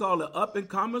idea to me called the Up and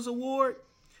Comers Award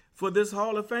for this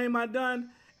Hall of Fame I done.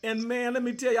 And, man, let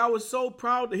me tell you, I was so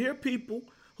proud to hear people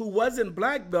who wasn't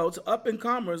black belts, up and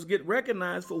comers, get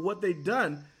recognized for what they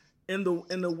done in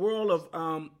the world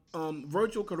of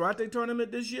virtual karate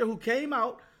tournament this year, who came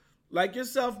out, like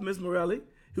yourself, Ms. Morelli,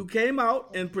 who came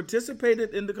out and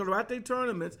participated in the karate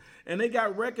tournaments, and they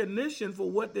got recognition for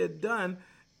what they'd done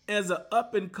as an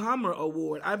up-and-comer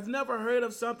award. I've never heard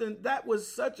of something that was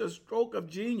such a stroke of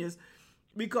genius,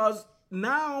 because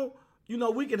now, you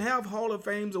know, we can have Hall of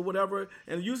Fames or whatever,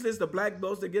 and usually it's the black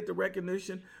belts that get the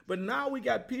recognition, but now we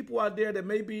got people out there that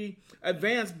may be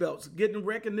advanced belts getting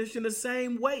recognition the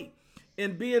same way,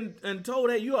 and being and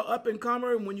told, hey, you're an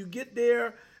up-and-comer, and when you get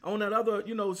there on that other,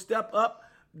 you know, step up,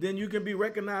 then you can be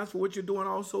recognized for what you're doing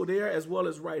also there as well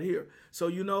as right here. So,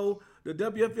 you know, the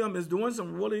WFM is doing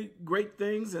some really great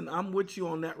things, and I'm with you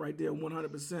on that right there,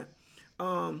 100%.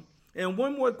 And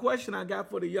one more question I got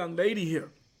for the young lady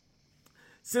here.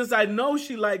 Since I know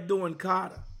she liked doing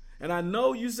kata, and I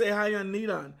know you say Heian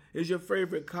Nidan is your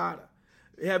favorite kata,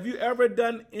 have you ever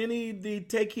done any of the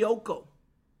Tekioko?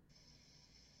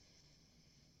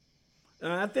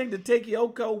 I think the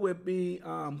Tekioko would be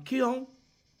Kihon.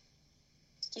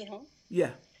 Kihon?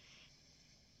 Yeah.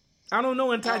 I don't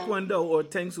know in Taekwondo or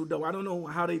Tang Soo Do. I don't know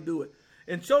how they do it.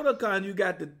 In Shotokan, you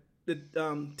got the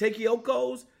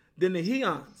Tekiokos, then the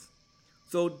Heians.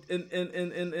 So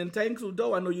in Tang Soo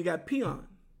Do, I know you got Pion.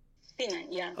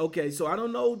 Pion, yeah. Okay, so I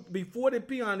don't know, before the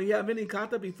Pion, do you have any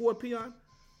kata before Pion?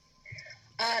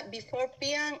 Before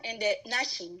Pion and the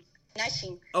Nashin.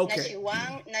 Okay. Nashi 1,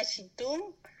 Nashi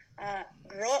 2,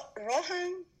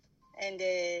 Rohan, and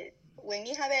when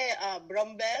you have a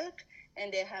brown belt,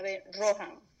 and they have a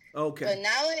Rohan. Okay. So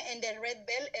now in the red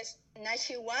belt is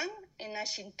Nashi 1 and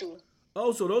Nashi 2.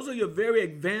 Oh, so those are your very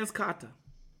advanced kata.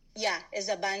 Yeah, it's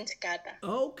a band kata.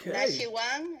 Okay. Nashi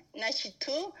 1, Nashi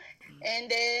 2,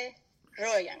 and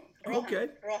Rohan. Okay.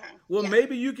 Rohan. Well, yeah.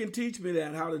 maybe you can teach me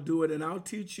that, how to do it, and I'll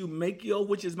teach you Meikyo,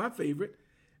 which is my favorite.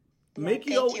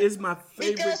 Meikyo is my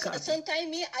favorite because kata.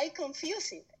 sometimes I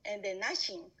confuse it and the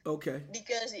Nashin. Okay.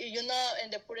 Because you know,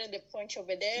 and they put the punch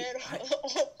over there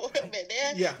or over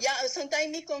there. Yeah. Yeah.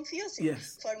 Sometimes me confuse it.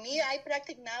 Yes. For me, I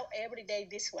practice now every day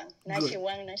this one. Nashi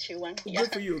 1, Nashi 1. Yeah.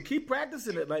 Good for you. Keep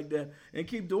practicing it like that and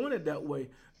keep doing it that way.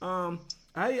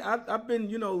 I've been,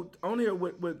 you know, on here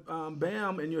with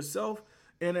Bam and yourself,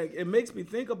 and it makes me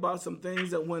think about some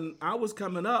things that when I was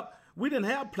coming up, we didn't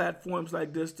have platforms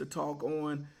like this to talk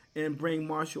on and bring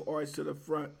martial arts to the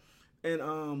front. And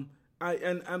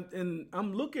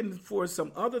I'm looking for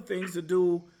some other things to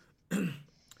do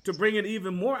to bring it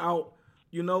even more out.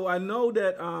 You know, I know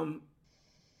that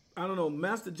I don't know,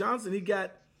 Master Johnson, he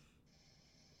got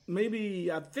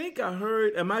maybe, I think I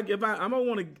heard, I don't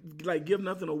want to like give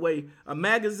nothing away, a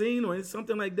magazine or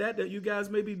something like that you guys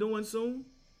may be doing soon?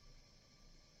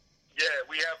 Yeah,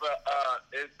 we have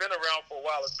it's been around for a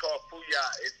while. It's called Fuya.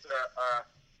 It's a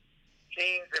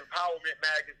Teens Empowerment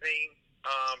magazine,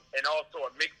 and also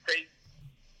a mixtape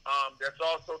that's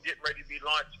also getting ready to be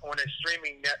launched on a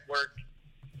streaming network.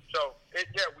 So,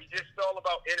 we just all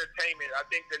about entertainment. I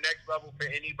think the next level for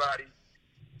anybody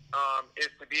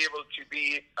is to be able to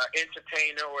be an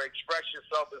entertainer or express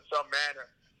yourself in some manner.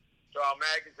 So our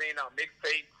magazine, our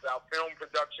mixtapes, our film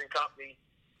production company,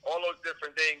 all those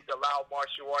different things allow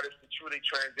martial artists to truly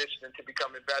transition into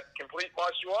becoming complete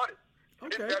martial artists.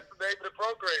 Okay. That's the name of the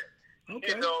program.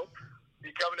 Okay. You know,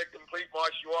 becoming a complete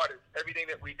martial artist. Everything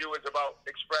that we do is about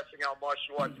expressing our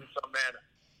martial arts in some manner.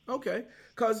 Okay,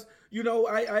 because, you know,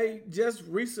 I just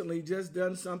recently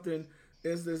done something.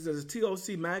 There's a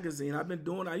TOC magazine.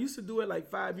 I used to do it like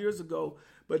 5 years ago,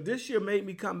 but this year made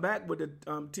me come back with the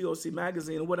TOC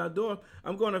magazine. And what I'm doing,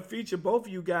 I'm going to feature both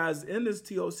of you guys in this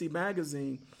TOC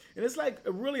magazine. And it's like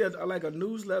really like a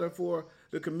newsletter for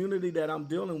the community that I'm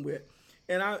dealing with.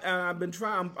 And I've been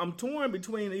trying, I'm torn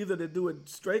between either to do it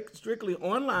strictly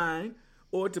online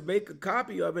or to make a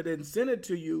copy of it and send it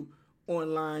to you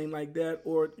online like that,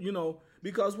 or, you know,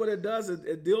 because what it does is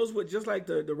it deals with, just like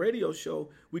the radio show,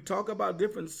 we talk about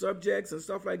different subjects and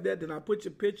stuff like that. Then I put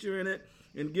your picture in it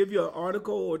and give you an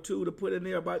article or two to put in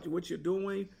there about what you're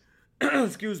doing,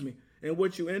 excuse me, and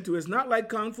what you're into. It's not like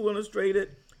Kung Fu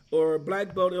Illustrated or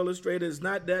Black Belt Illustrated. It's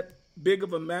not that big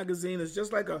of a magazine. It's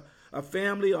just like a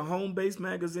family, a home-based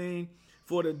magazine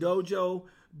for the dojo,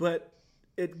 but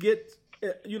it gets,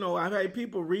 you know, I've had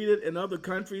people read it in other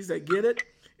countries that get it,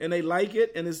 and they like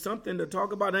it, and it's something to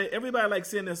talk about. Everybody likes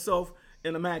seeing themselves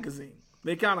in a magazine.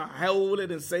 They kind of hold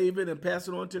it and save it and pass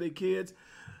it on to their kids.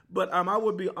 But I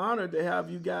would be honored to have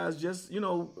you guys just, you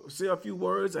know, say a few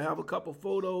words or have a couple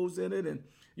photos in it and,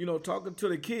 you know, talking to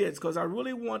the kids, because I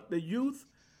really want the youth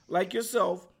like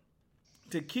yourself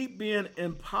to keep being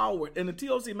empowered. And the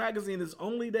TOC magazine is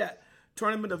only that.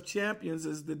 Tournament of Champions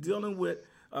is the dealing with,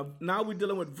 now we're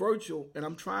dealing with virtual, and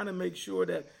I'm trying to make sure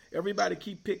that everybody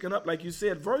keep picking up. Like you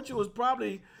said, virtual is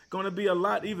probably going to be a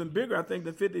lot even bigger, I think,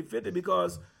 than 50-50,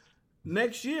 because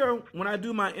next year when I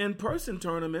do my in-person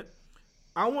tournament,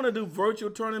 I want to do virtual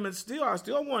tournaments still. I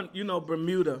still want,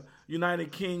 Bermuda,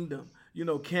 United Kingdom,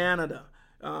 Canada,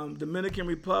 Dominican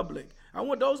Republic. I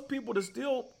want those people to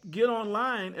still get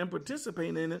online and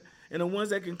participate in it. And the ones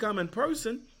that can come in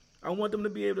person, I want them to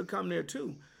be able to come there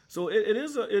too. So it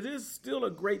is still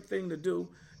a great thing to do.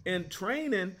 And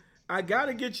training, I got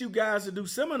to get you guys to do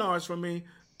seminars for me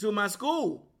to my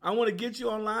school. I want to get you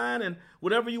online and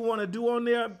whatever you want to do on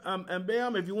there. And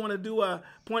bam, if you want to do a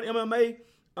Point MMA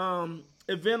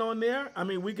event on there, I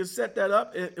mean, we can set that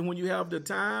up and when you have the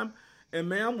time. And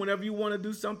ma'am, whenever you want to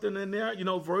do something in there,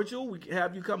 virtual, we can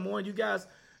have you come on. You guys,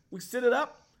 we set it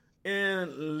up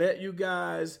and let you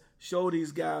guys show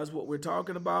these guys what we're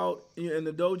talking about in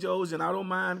the dojos. And I don't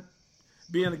mind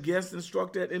being a guest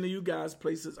instructor at any of you guys'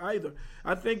 places either.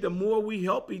 I think the more we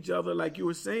help each other, like you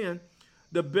were saying,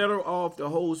 the better off the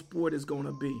whole sport is going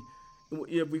to be.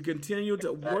 If we continue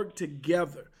to work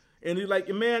together. And you're like,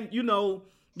 man,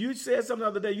 you said something the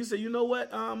other day. You said, you know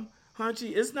what,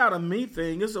 Hunchy, it's not a me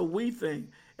thing, it's a we thing.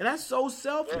 And that's so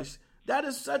selfish. That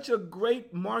is such a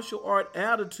great martial art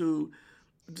attitude.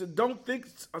 To don't think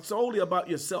solely about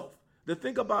yourself, to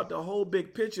think about the whole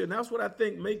big picture. And that's what I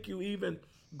think make you even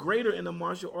greater in the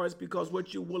martial arts, because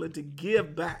what you're willing to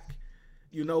give back.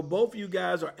 Both of you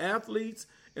guys are athletes,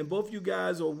 and both of you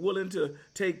guys are willing to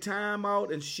take time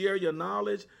out and share your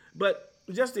knowledge. But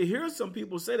just to hear some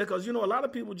people say that, because, a lot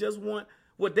of people just want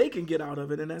what they can get out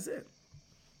of it, and that's it.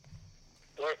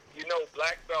 Well,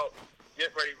 Black Belt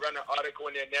getting ready to run an article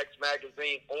in their next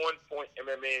magazine on Point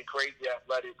MMA and Crazy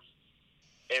Athletics.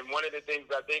 And one of the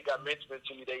things I think I mentioned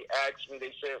to you, they asked me,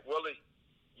 they said, Willie,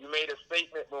 you made a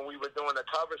statement when we were doing a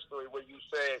cover story where you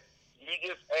said you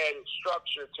just added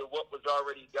structure to what was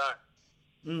already done.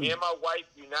 Me and my wife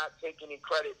do not take any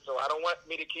credit, so I don't want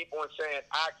me to keep on saying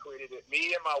I created it. Me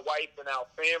and my wife and our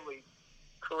family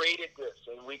created this,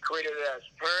 and we created it as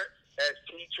parents, as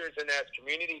teachers, and as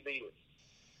community leaders.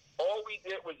 All we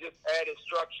did was just added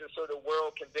structure so the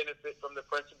world can benefit from the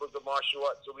principles of martial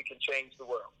arts so we can change the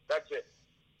world. That's it.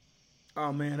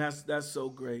 Oh, man, that's so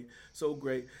great. So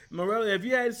great. Morelli, if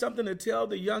you had something to tell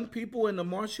the young people in the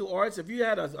martial arts, if you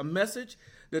had a message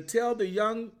to tell the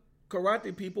young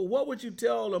karate people, what would you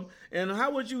tell them, and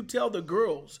how would you tell the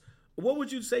girls? What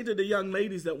would you say to the young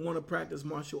ladies that want to practice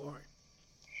martial art?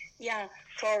 Yeah,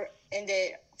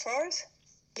 first,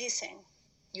 listen.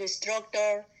 Your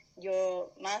instructor, your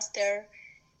master,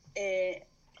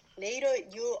 later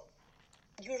you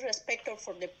respect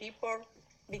for the people,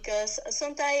 because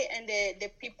sometimes the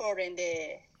people in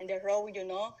the road,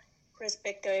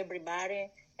 respect everybody,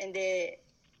 and they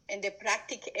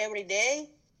practice every day.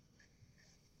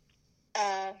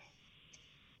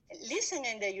 Listen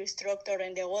to the instructor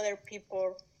and the other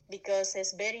people, because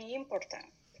it's very important.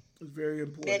 It's very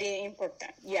important. Very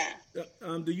important, yeah.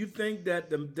 Do you think that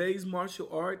the day's martial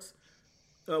arts,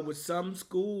 with some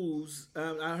schools,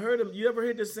 I heard them. You ever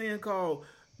heard this saying called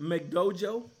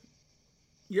McDojo?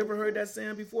 You ever heard that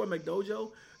saying before,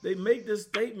 McDojo? They make this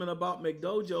statement about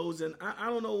McDojos, and I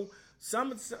don't know.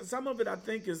 Some of it I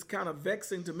think is kind of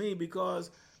vexing to me,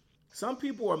 because some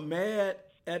people are mad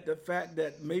at the fact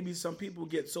that maybe some people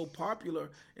get so popular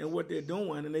in what they're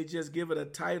doing and they just give it a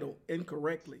title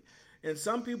incorrectly. And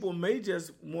some people may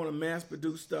just want to mass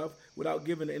produce stuff without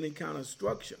giving it any kind of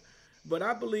structure. But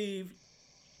I believe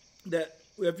that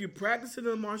if you practice in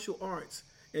the martial arts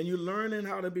and you're learning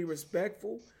how to be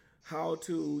respectful, how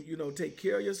to, take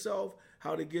care of yourself,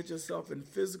 how to get yourself in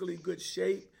physically good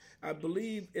shape, I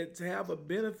believe it to have a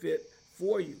benefit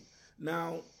for you.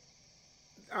 Now,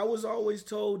 I was always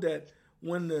told that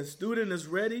when the student is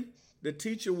ready, the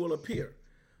teacher will appear.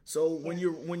 So when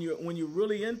you're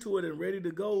really into it and ready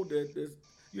to go,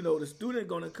 the student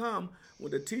gonna come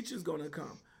when the teacher's gonna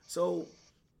come. So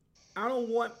I don't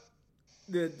want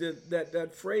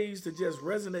that phrase to just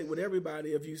resonate with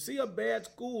everybody. If you see a bad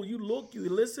school, you look, you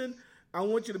listen. I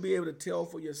want you to be able to tell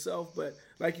for yourself. But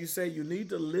like you say, you need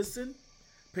to listen,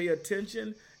 pay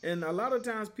attention. And a lot of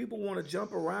times people want to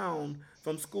jump around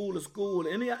from school to school.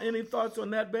 Any thoughts on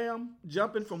that, Bam?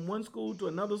 Jumping from one school to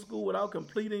another school without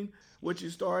completing what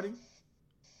you're starting?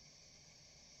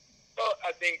 Well,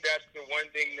 I think that's the one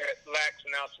thing that lacks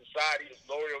in our society is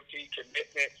loyalty,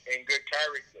 commitment, and good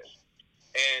character.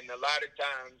 And a lot of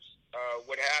times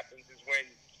what happens is when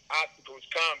obstacles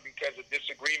come because of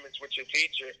disagreements with your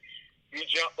teacher, you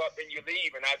jump up and you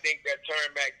leave. And I think that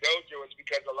term McDojo is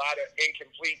because a lot of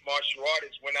incomplete martial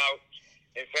artists went out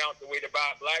and found the way to buy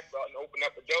a black belt and opened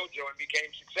up a dojo and became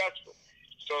successful.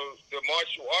 So the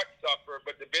martial arts suffer,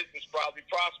 but the business probably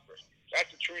prospers. That's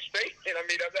a true statement. I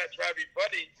mean, I'm not trying to be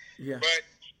funny, but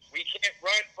we can't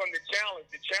run from the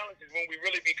challenge. The challenges when we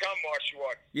really become martial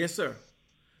artists. Yes, sir.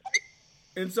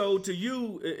 And so to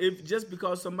you, if just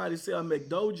because somebody say I make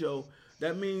dojo,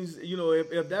 that means, you know,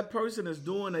 if that person is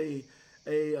doing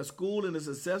a school and a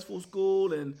successful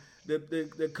school and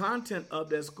the content of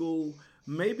that school,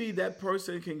 maybe that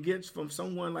person can get from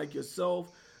someone like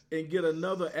yourself and get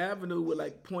another avenue with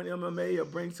like Point MMA or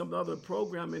bring some other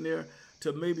program in there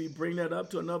to maybe bring that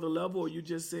up to another level. Or you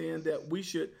just saying that we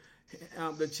should,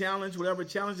 the challenge, whatever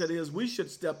challenge that is, we should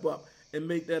step up and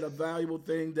make that a valuable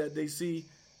thing that they see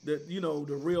the, you know,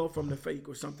 the real from the fake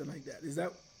or something like that. Is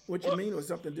that what you mean, or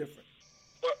something different?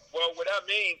 Well, what I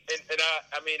mean, and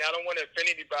I mean, I don't want to offend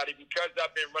anybody, because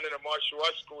I've been running a martial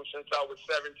arts school since I was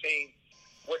 17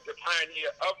 with the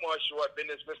pioneer of martial art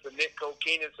business, Mr. Nick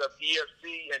Kokinas of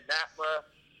EFC and NAPMA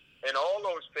and all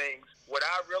those things. What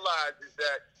I realize is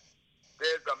that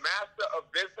there's a master of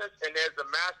business and there's a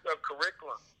master of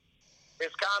curriculum.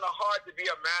 It's kind of hard to be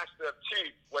a master of two.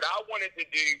 What I wanted to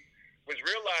do was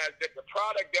realize that the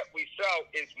product that we sell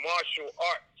is martial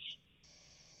arts.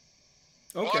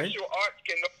 Okay. Martial arts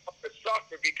can no longer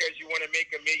suffer because you want to make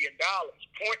 $1 million.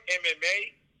 Point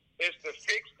MMA is to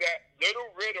fix that little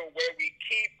riddle where we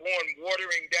keep on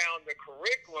watering down the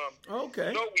curriculum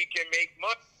so we can make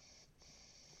money.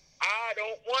 I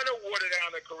don't want to water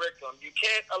down the curriculum. You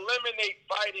can't eliminate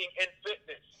fighting and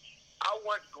fitness. I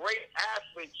want great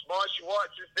athletes. Martial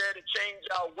arts is there to change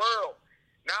our world,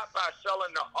 not by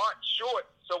selling the art short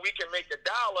so we can make $1,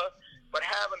 but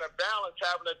having a balance,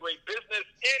 having a great business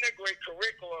and a great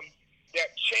curriculum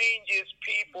that changes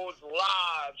people's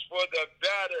lives for the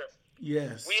better.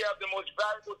 Yes. We have the most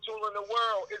valuable tool in the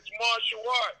world. It's martial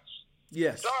arts.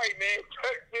 Yes. Sorry, man.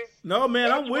 No,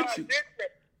 man, I'm with you.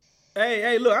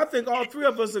 Hey, look, I think all three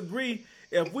of us agree.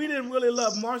 If we didn't really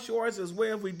love martial arts as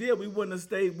well as we did, we wouldn't have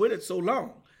stayed with it so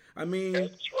long. I mean, right,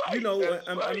 you know,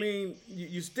 I mean,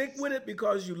 you stick with it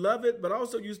because you love it, but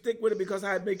also you stick with it because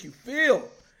how it makes you feel.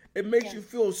 It makes you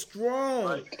feel strong.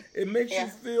 Right. It makes you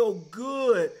feel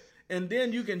good. And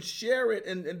then you can share it.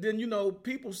 And then, you know,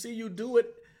 people see you do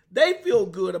it. They feel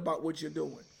good about what you're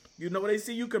doing. You know, they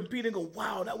see you compete and go,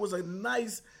 wow, that was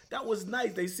nice.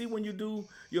 They see when you do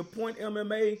your Point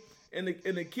MMA and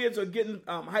the kids are getting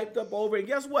hyped up over it. And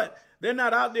guess what? They're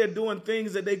not out there doing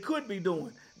things that they could be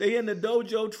doing. They in the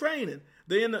dojo training.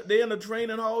 They in the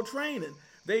training hall training.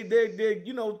 They're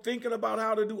you know, thinking about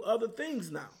how to do other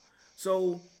things now.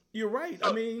 So you're right.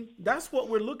 I mean, that's what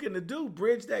we're looking to do,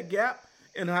 bridge that gap.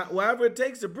 And however it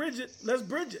takes to bridge it, let's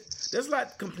bridge it. Let's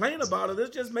not complain about it.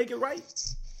 Let's just make it right.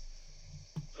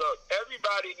 Look,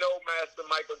 everybody know Master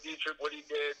Michael Dietrich, what he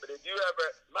did, but if you ever,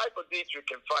 Michael Dietrich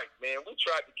can fight, man. We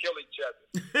tried to kill each other.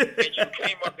 And you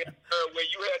came up in there where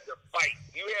you had to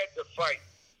fight.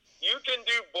 You can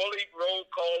do bully roll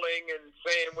calling and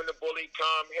saying when the bully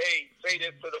come, hey, say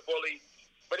this to the bully.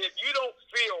 But if you don't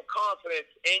feel confidence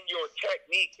in your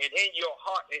technique and in your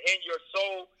heart and in your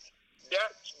soul,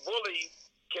 that bully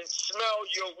can smell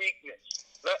your weakness.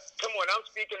 Come on, I'm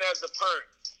speaking as a parent.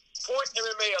 Point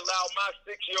MMA allowed my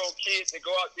 6-year-old kid to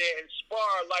go out there and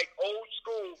spar like old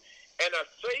school in a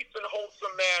safe and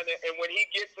wholesome manner. And when he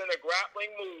gets in a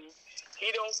grappling move, he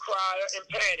don't cry and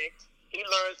panic. He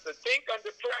learns to think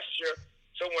under pressure.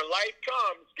 So when life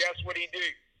comes, guess what he do?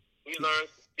 He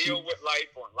learns to deal with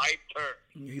life on life terms.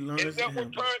 He learns. Isn't that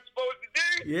what parents supposed to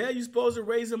do? Yeah, you're supposed to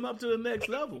raise him up to the next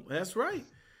level. That's right.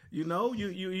 You know,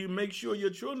 you make sure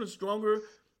your children are stronger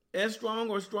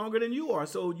or stronger than you are.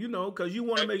 So, you know, because you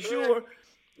want to make sure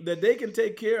that they can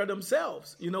take care of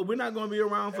themselves. You know, we're not going to be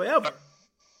around forever.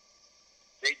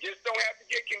 They just don't have to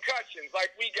get concussions like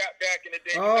we got back in the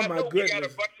day. Oh, my goodness. We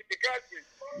got a bunch of concussions.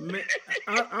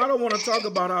 Man, I don't want to talk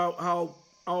about how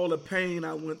all the pain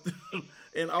I went through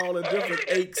and all the different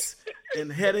aches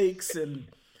and headaches and,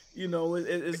 you know,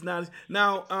 it's not.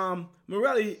 Now,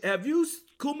 Morelli, have you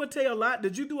kumite a lot?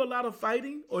 Did you do a lot of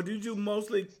fighting, or did you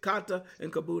mostly kata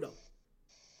and kabuto?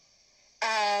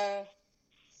 I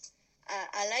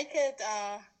like it,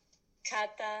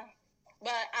 kata,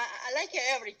 but I like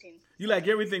everything. You like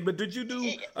everything, but did you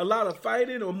do a lot of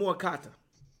fighting or more kata?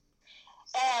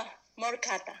 More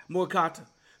kata. More kata.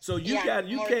 So you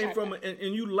came kata. from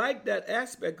and you like that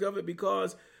aspect of it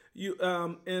because you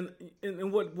and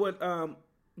what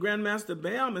Grandmaster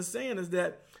Bam is saying is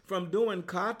that from doing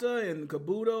kata and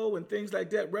kabuto and things like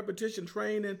that, repetition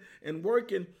training and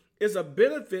working is a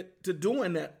benefit to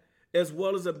doing that, as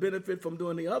well as a benefit from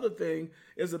doing the other thing.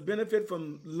 Is a benefit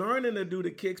from learning to do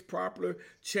the kicks properly,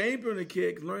 chambering the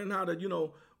kick, learning how to, you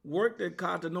know, work the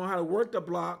kata, know how to work the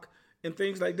block and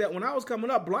things like that. When I was coming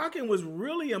up, blocking was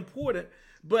really important,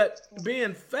 but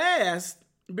being fast,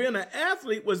 being an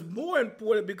athlete was more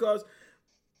important because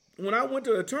when I went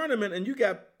to a tournament and you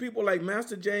got people like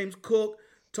Master James Cook,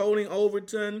 Tony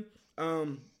Overton,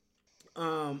 oh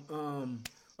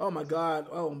my God,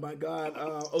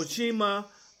 Oshima,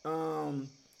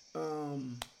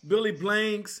 Billy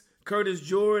Blanks, Curtis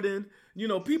Jordan, you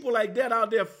know, people like that out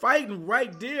there fighting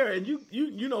right there, and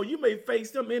you may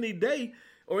face them any day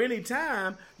or any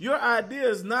time. Your idea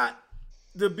is not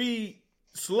to be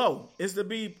slow; it's to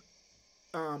be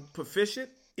proficient,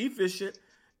 efficient,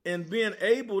 and being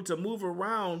able to move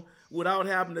around without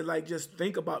having to like just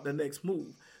think about the next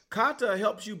move. Kata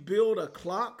helps you build a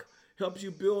clock, helps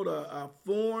you build a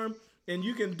form, and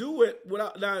you can do it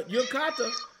without your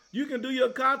kata. You can do your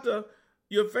kata,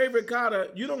 your favorite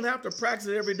kata. You don't have to practice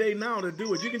it every day now to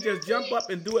do it. You can just jump up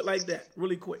and do it like that,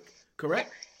 really quick.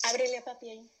 Correct?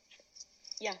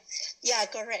 Yeah,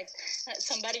 correct.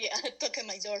 Somebody took at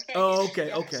my door. Oh,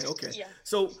 okay. Yeah.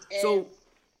 So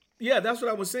yeah, that's what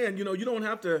I was saying. You know, you don't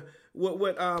have to.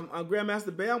 What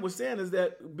Grandmaster Bam was saying is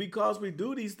that because we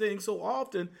do these things so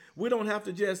often, we don't have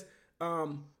to just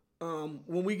when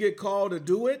we get called to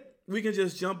do it, we can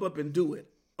just jump up and do it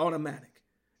automatic.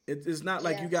 It's not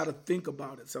like you got to think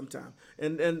about it sometimes.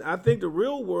 And I think the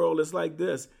real world is like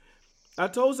this. I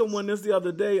told someone this the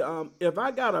other day. If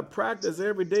I got to practice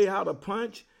every day how to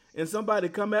punch, and somebody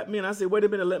come at me and I say, "Wait a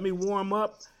minute, let me warm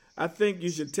up," I think you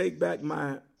should take back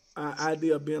my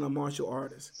idea of being a martial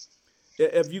artist.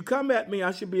 If you come at me,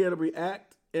 I should be able to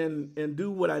react and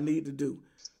do what I need to do,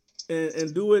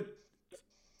 and do it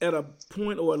at a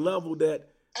point or a level that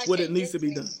what it needs to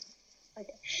be done.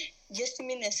 Okay, just a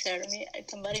minute, sir.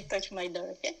 Somebody touched my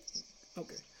door.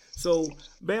 Okay. So,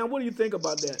 Bam, what do you think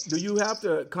about that? Do you have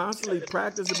to constantly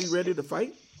practice to be ready to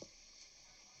fight?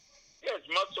 Yes,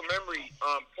 muscle memory.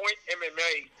 Point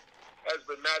MMA has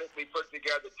dramatically put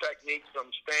together techniques from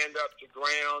stand-up to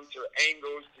ground to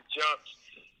angles to jumps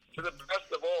to the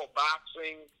best of all,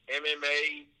 boxing,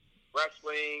 MMA,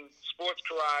 wrestling, sports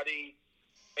karate.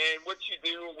 And what you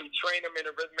do, we train them in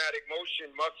a rhythmic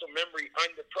motion, muscle memory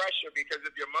under pressure, because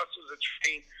if your muscles are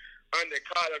trained under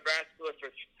cardiovascular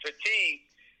fatigue,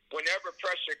 whenever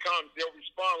pressure comes, they'll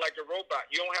respond like a robot.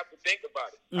 You don't have to think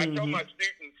about it. I tell my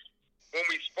students when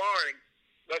we sparring,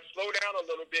 let's slow down a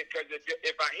little bit, because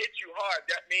if I hit you hard,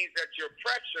 that means that your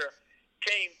pressure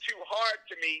came too hard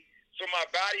to me, so my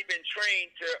body been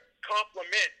trained to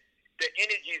complement the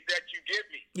energies that you give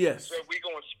me. Yes. So if we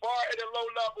going to spar at a low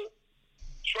level,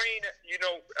 train,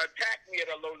 attack me at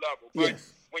a low level. But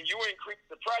when you increase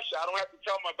the pressure, I don't have to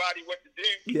tell my body what to do.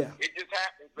 Yeah. It just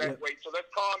happens that way. So let's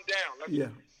calm down.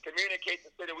 Let's communicate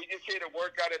the city. We just here to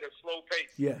work out at a slow pace.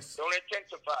 Yes. Don't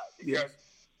intensify, because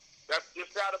that's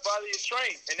just how the body is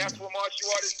trained, and that's what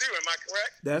martial artists do. Am I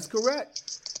correct? That's correct.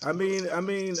 I mean,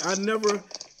 I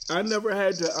never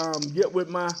had to get with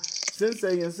my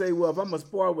sensei and say, well, if I'm gonna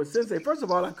spar with sensei, first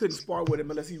of all, I couldn't spar with him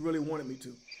unless he really wanted me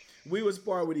to. We would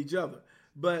spar with each other.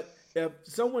 But if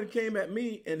someone came at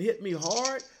me and hit me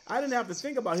hard, I didn't have to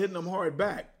think about hitting them hard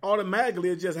back. Automatically,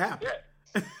 it just happened.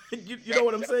 Yeah. you know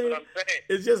what I'm saying?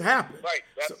 It just happened. Right.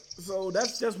 So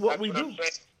that's just what we do. I'm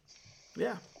saying.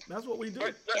 Yeah, that's what we do.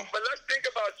 But let's think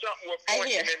about something with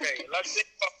point MMA. Let's think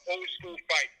about old school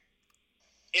fighting.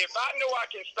 If I know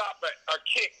I can stop a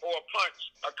kick or a punch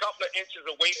a couple of inches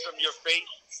away from your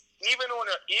face, even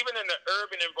in an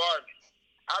urban environment,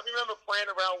 I remember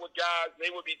playing around with guys. They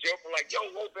would be joking like, "Yo,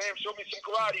 Bam, show me some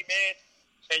karate, man."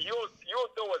 And you'll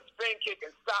throw a spin kick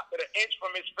and stop at an inch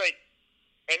from his face.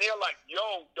 And they're like,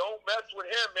 "Yo, don't mess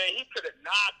with him, man. He could have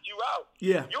knocked you out."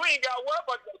 Yeah. You ain't got to worry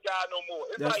about that guy no more.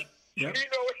 It's like,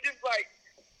 it's like,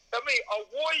 I mean, a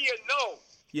warrior knows.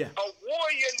 Yeah. A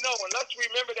warrior knows. And let's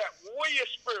remember that warrior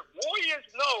spirit. Warriors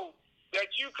know that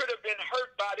you could have been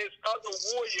hurt by this other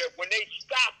warrior when they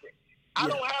stop it. I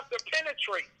don't have to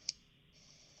penetrate.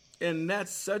 And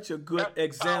that's such a good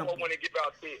example. I want to give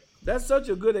out there. That's such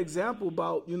a good example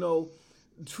about,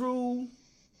 true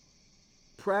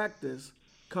practice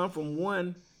come from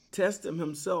one testing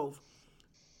himself,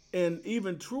 and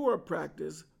even truer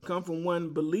practice come from one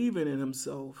believing in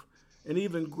himself, and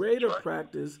even greater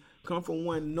practice come from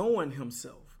one knowing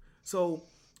himself. So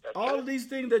all of these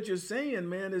things that you're saying,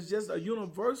 man, is just a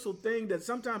universal thing that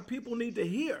sometimes people need to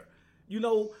hear.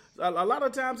 A lot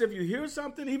of times if you hear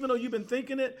something, even though you've been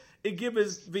thinking it, it gives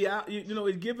us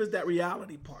that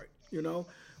reality part.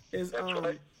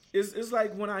 It's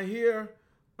like when I hear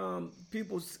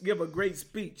people give a great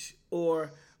speech,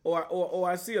 or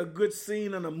I see a good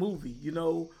scene in a movie,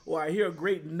 or I hear a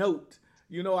great note.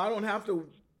 I don't have to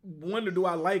wonder, do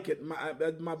I like it?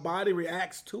 My body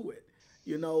reacts to it.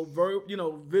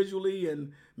 Visually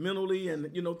and mentally,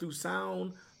 and through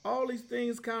sound. All these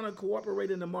things kind of cooperate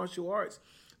in the martial arts.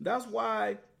 That's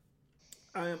why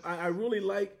I really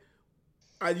like.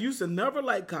 I used to never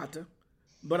like kata,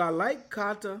 but I like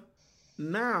kata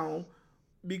now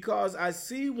because I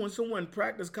see when someone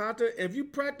practice kata. If you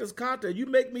practice kata, you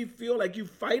make me feel like you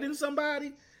fighting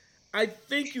somebody. I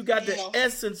think you got the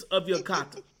essence of your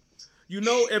kata. You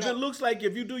know, if it looks like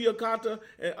if you do your kata,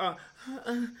 it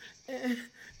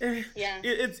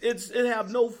have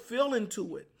no feeling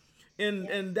to it,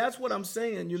 and that's what I'm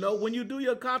saying. You know, when you do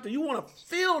your kata, you want to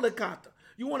feel the kata.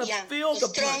 You want to feel the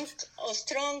punch. A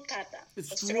strong kata.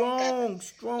 It's strong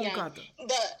kata.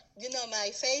 But you know,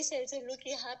 my face is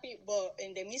looking happy. But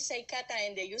and they say kata,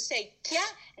 and you say kia,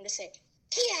 and they say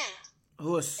kia.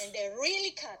 Us. And they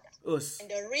really kata. Us. And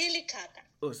they really kata.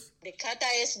 Us. The kata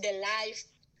is the life.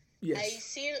 Yes. I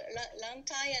see long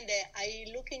time, and I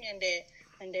looking and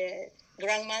the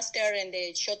grandmaster and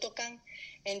the Shotokan,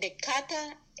 and the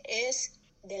kata is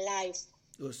the life.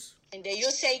 Us. And you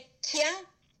say kia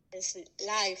is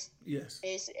life. Yes.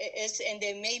 It's and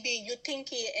then maybe you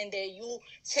think it, and then you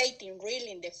faithing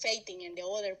really in the faithing in the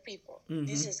other people. Mm-hmm.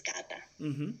 This is kata.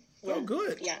 Mm-hmm. Yeah. Oh,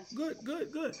 good. Yeah.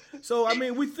 Good. So I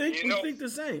mean, we think the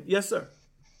same. Yes, sir.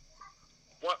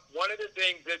 One of the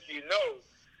things that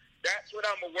that's what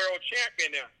I'm a world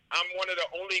champion in. I'm one of the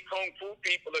only Kung Fu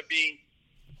people to be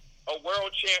a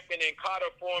world champion in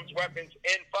kata forms, weapons,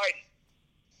 and fighting.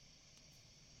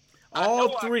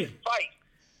 All three. I can fight.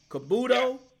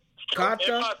 Kabuto,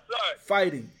 kata,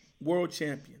 fighting, world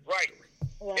champion. Right.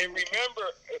 Wow. And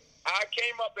remember, I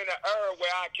came up in an era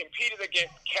where I competed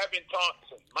against Kevin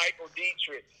Thompson, Michael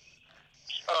Dietrich,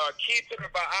 Keita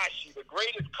Ibushi, the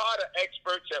greatest kata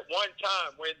experts at one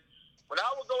time. When I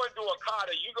would go and do a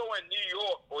kata, you go in New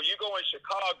York or you go in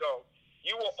Chicago,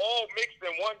 you were all mixed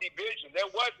in one division. There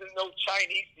wasn't no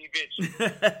Chinese division.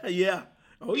 Yeah.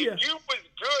 Oh, yeah. If you was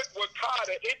good with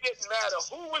kata, it didn't matter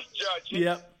who was judging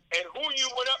and who you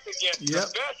went up against. The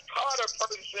best kata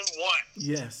person won.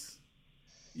 Yes.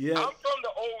 Yeah. I'm from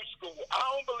the old school.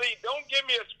 Don't give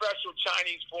me a special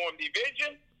Chinese form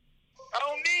division. I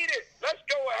don't need it. Let's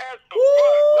go and have some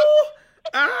fun.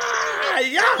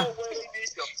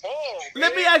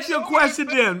 Let me ask you a question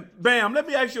then. Bam, let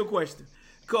me ask you a question.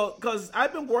 Because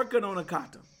I've been working on a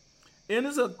kata. And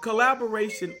it's a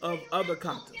collaboration of other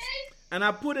katas. And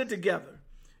I put it together.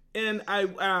 And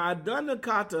I done the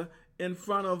kata in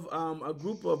front of a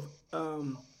group of,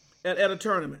 at a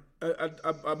tournament,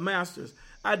 a masters.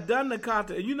 I done the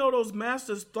kata. And you know those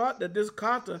masters thought that this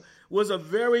kata was a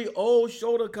very old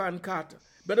Shotokan kata.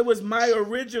 But it was my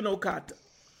original kata.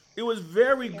 It was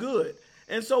very good.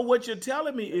 And so what you're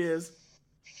telling me is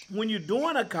when you're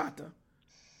doing a kata,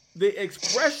 the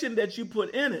expression that you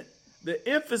put in it, the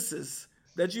emphasis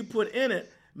that you put in it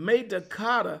made the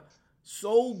kata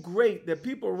so great that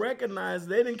people recognized.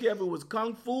 They didn't care if it was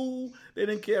Kung Fu. They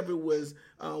didn't care if it was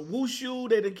Wushu.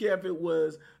 They didn't care if it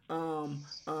was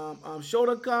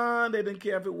Shotokan. They didn't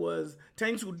care if it was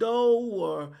Tang Soo Do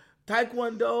or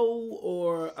Taekwondo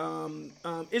or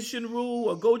Isshin-ryu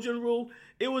or Goju-ryu.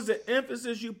 It was the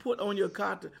emphasis you put on your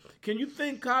kata. Can you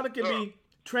think kata can be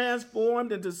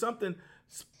transformed into something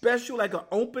special, like an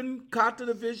open kata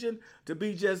division, to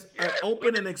be just an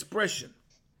open and expression?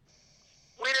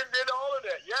 We did all of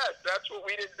that. Yes, that's what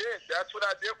we did. That's what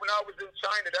I did when I was in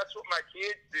China. That's what my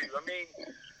kids do. I mean,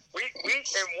 we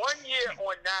in 1 year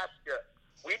on NASCA,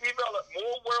 we developed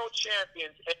more world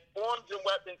champions in forms and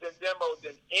weapons and demos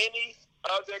than any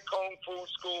other Kung Fu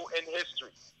school in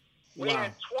history. Wow. We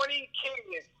had 20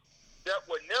 kids that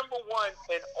were number one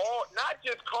in all, not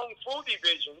just Kung Fu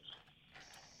divisions.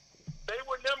 They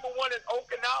were number one in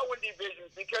Okinawan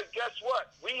divisions because guess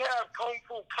what? We have Kung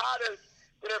Fu katas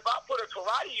that if I put a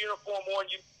karate uniform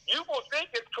on you, you will think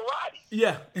it's karate.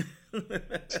 Yeah.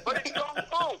 But it's Kung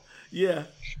Fu. Yeah.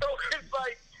 So it's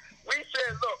like, we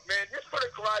said, look, man, just put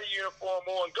a karate uniform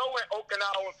on, go in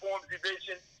Okinawan forms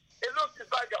division. It looks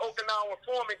just like an Okinawan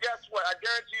form, and guess what? I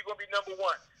guarantee you're going to be number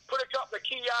one. Put a couple of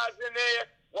keyos in there,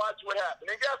 watch what happens.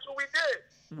 And guess what we did?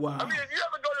 Wow. I mean, if you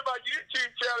ever go to my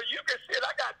YouTube channel, you can see it.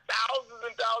 I got thousands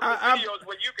and thousands of videos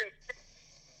where you can see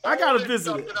I got to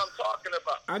visit it. That I'm talking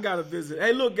about. I got to visit.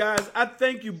 Hey, look, guys, I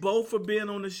thank you both for being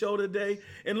on the show today.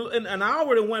 And an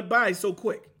hour that went by so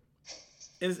quick.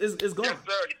 It's gone. Yes,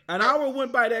 sir. An hour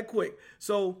went by that quick.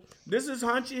 So this is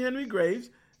Hanshi Henry Graves.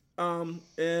 And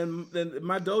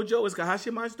my dojo is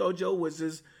Kahashi March Dojo, which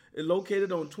is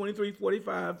located on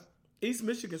 2345 East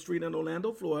Michigan Street in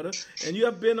Orlando, Florida. And you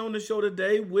have been on the show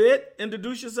today with,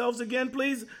 introduce yourselves again,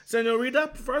 please.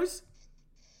 Senorita first.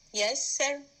 Yes,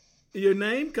 sir. Your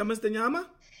name, ¿Cómo se llama?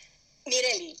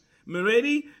 Mireli.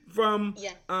 Mireli from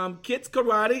Kids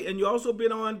Karate. And you also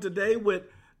been on today with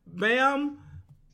Bam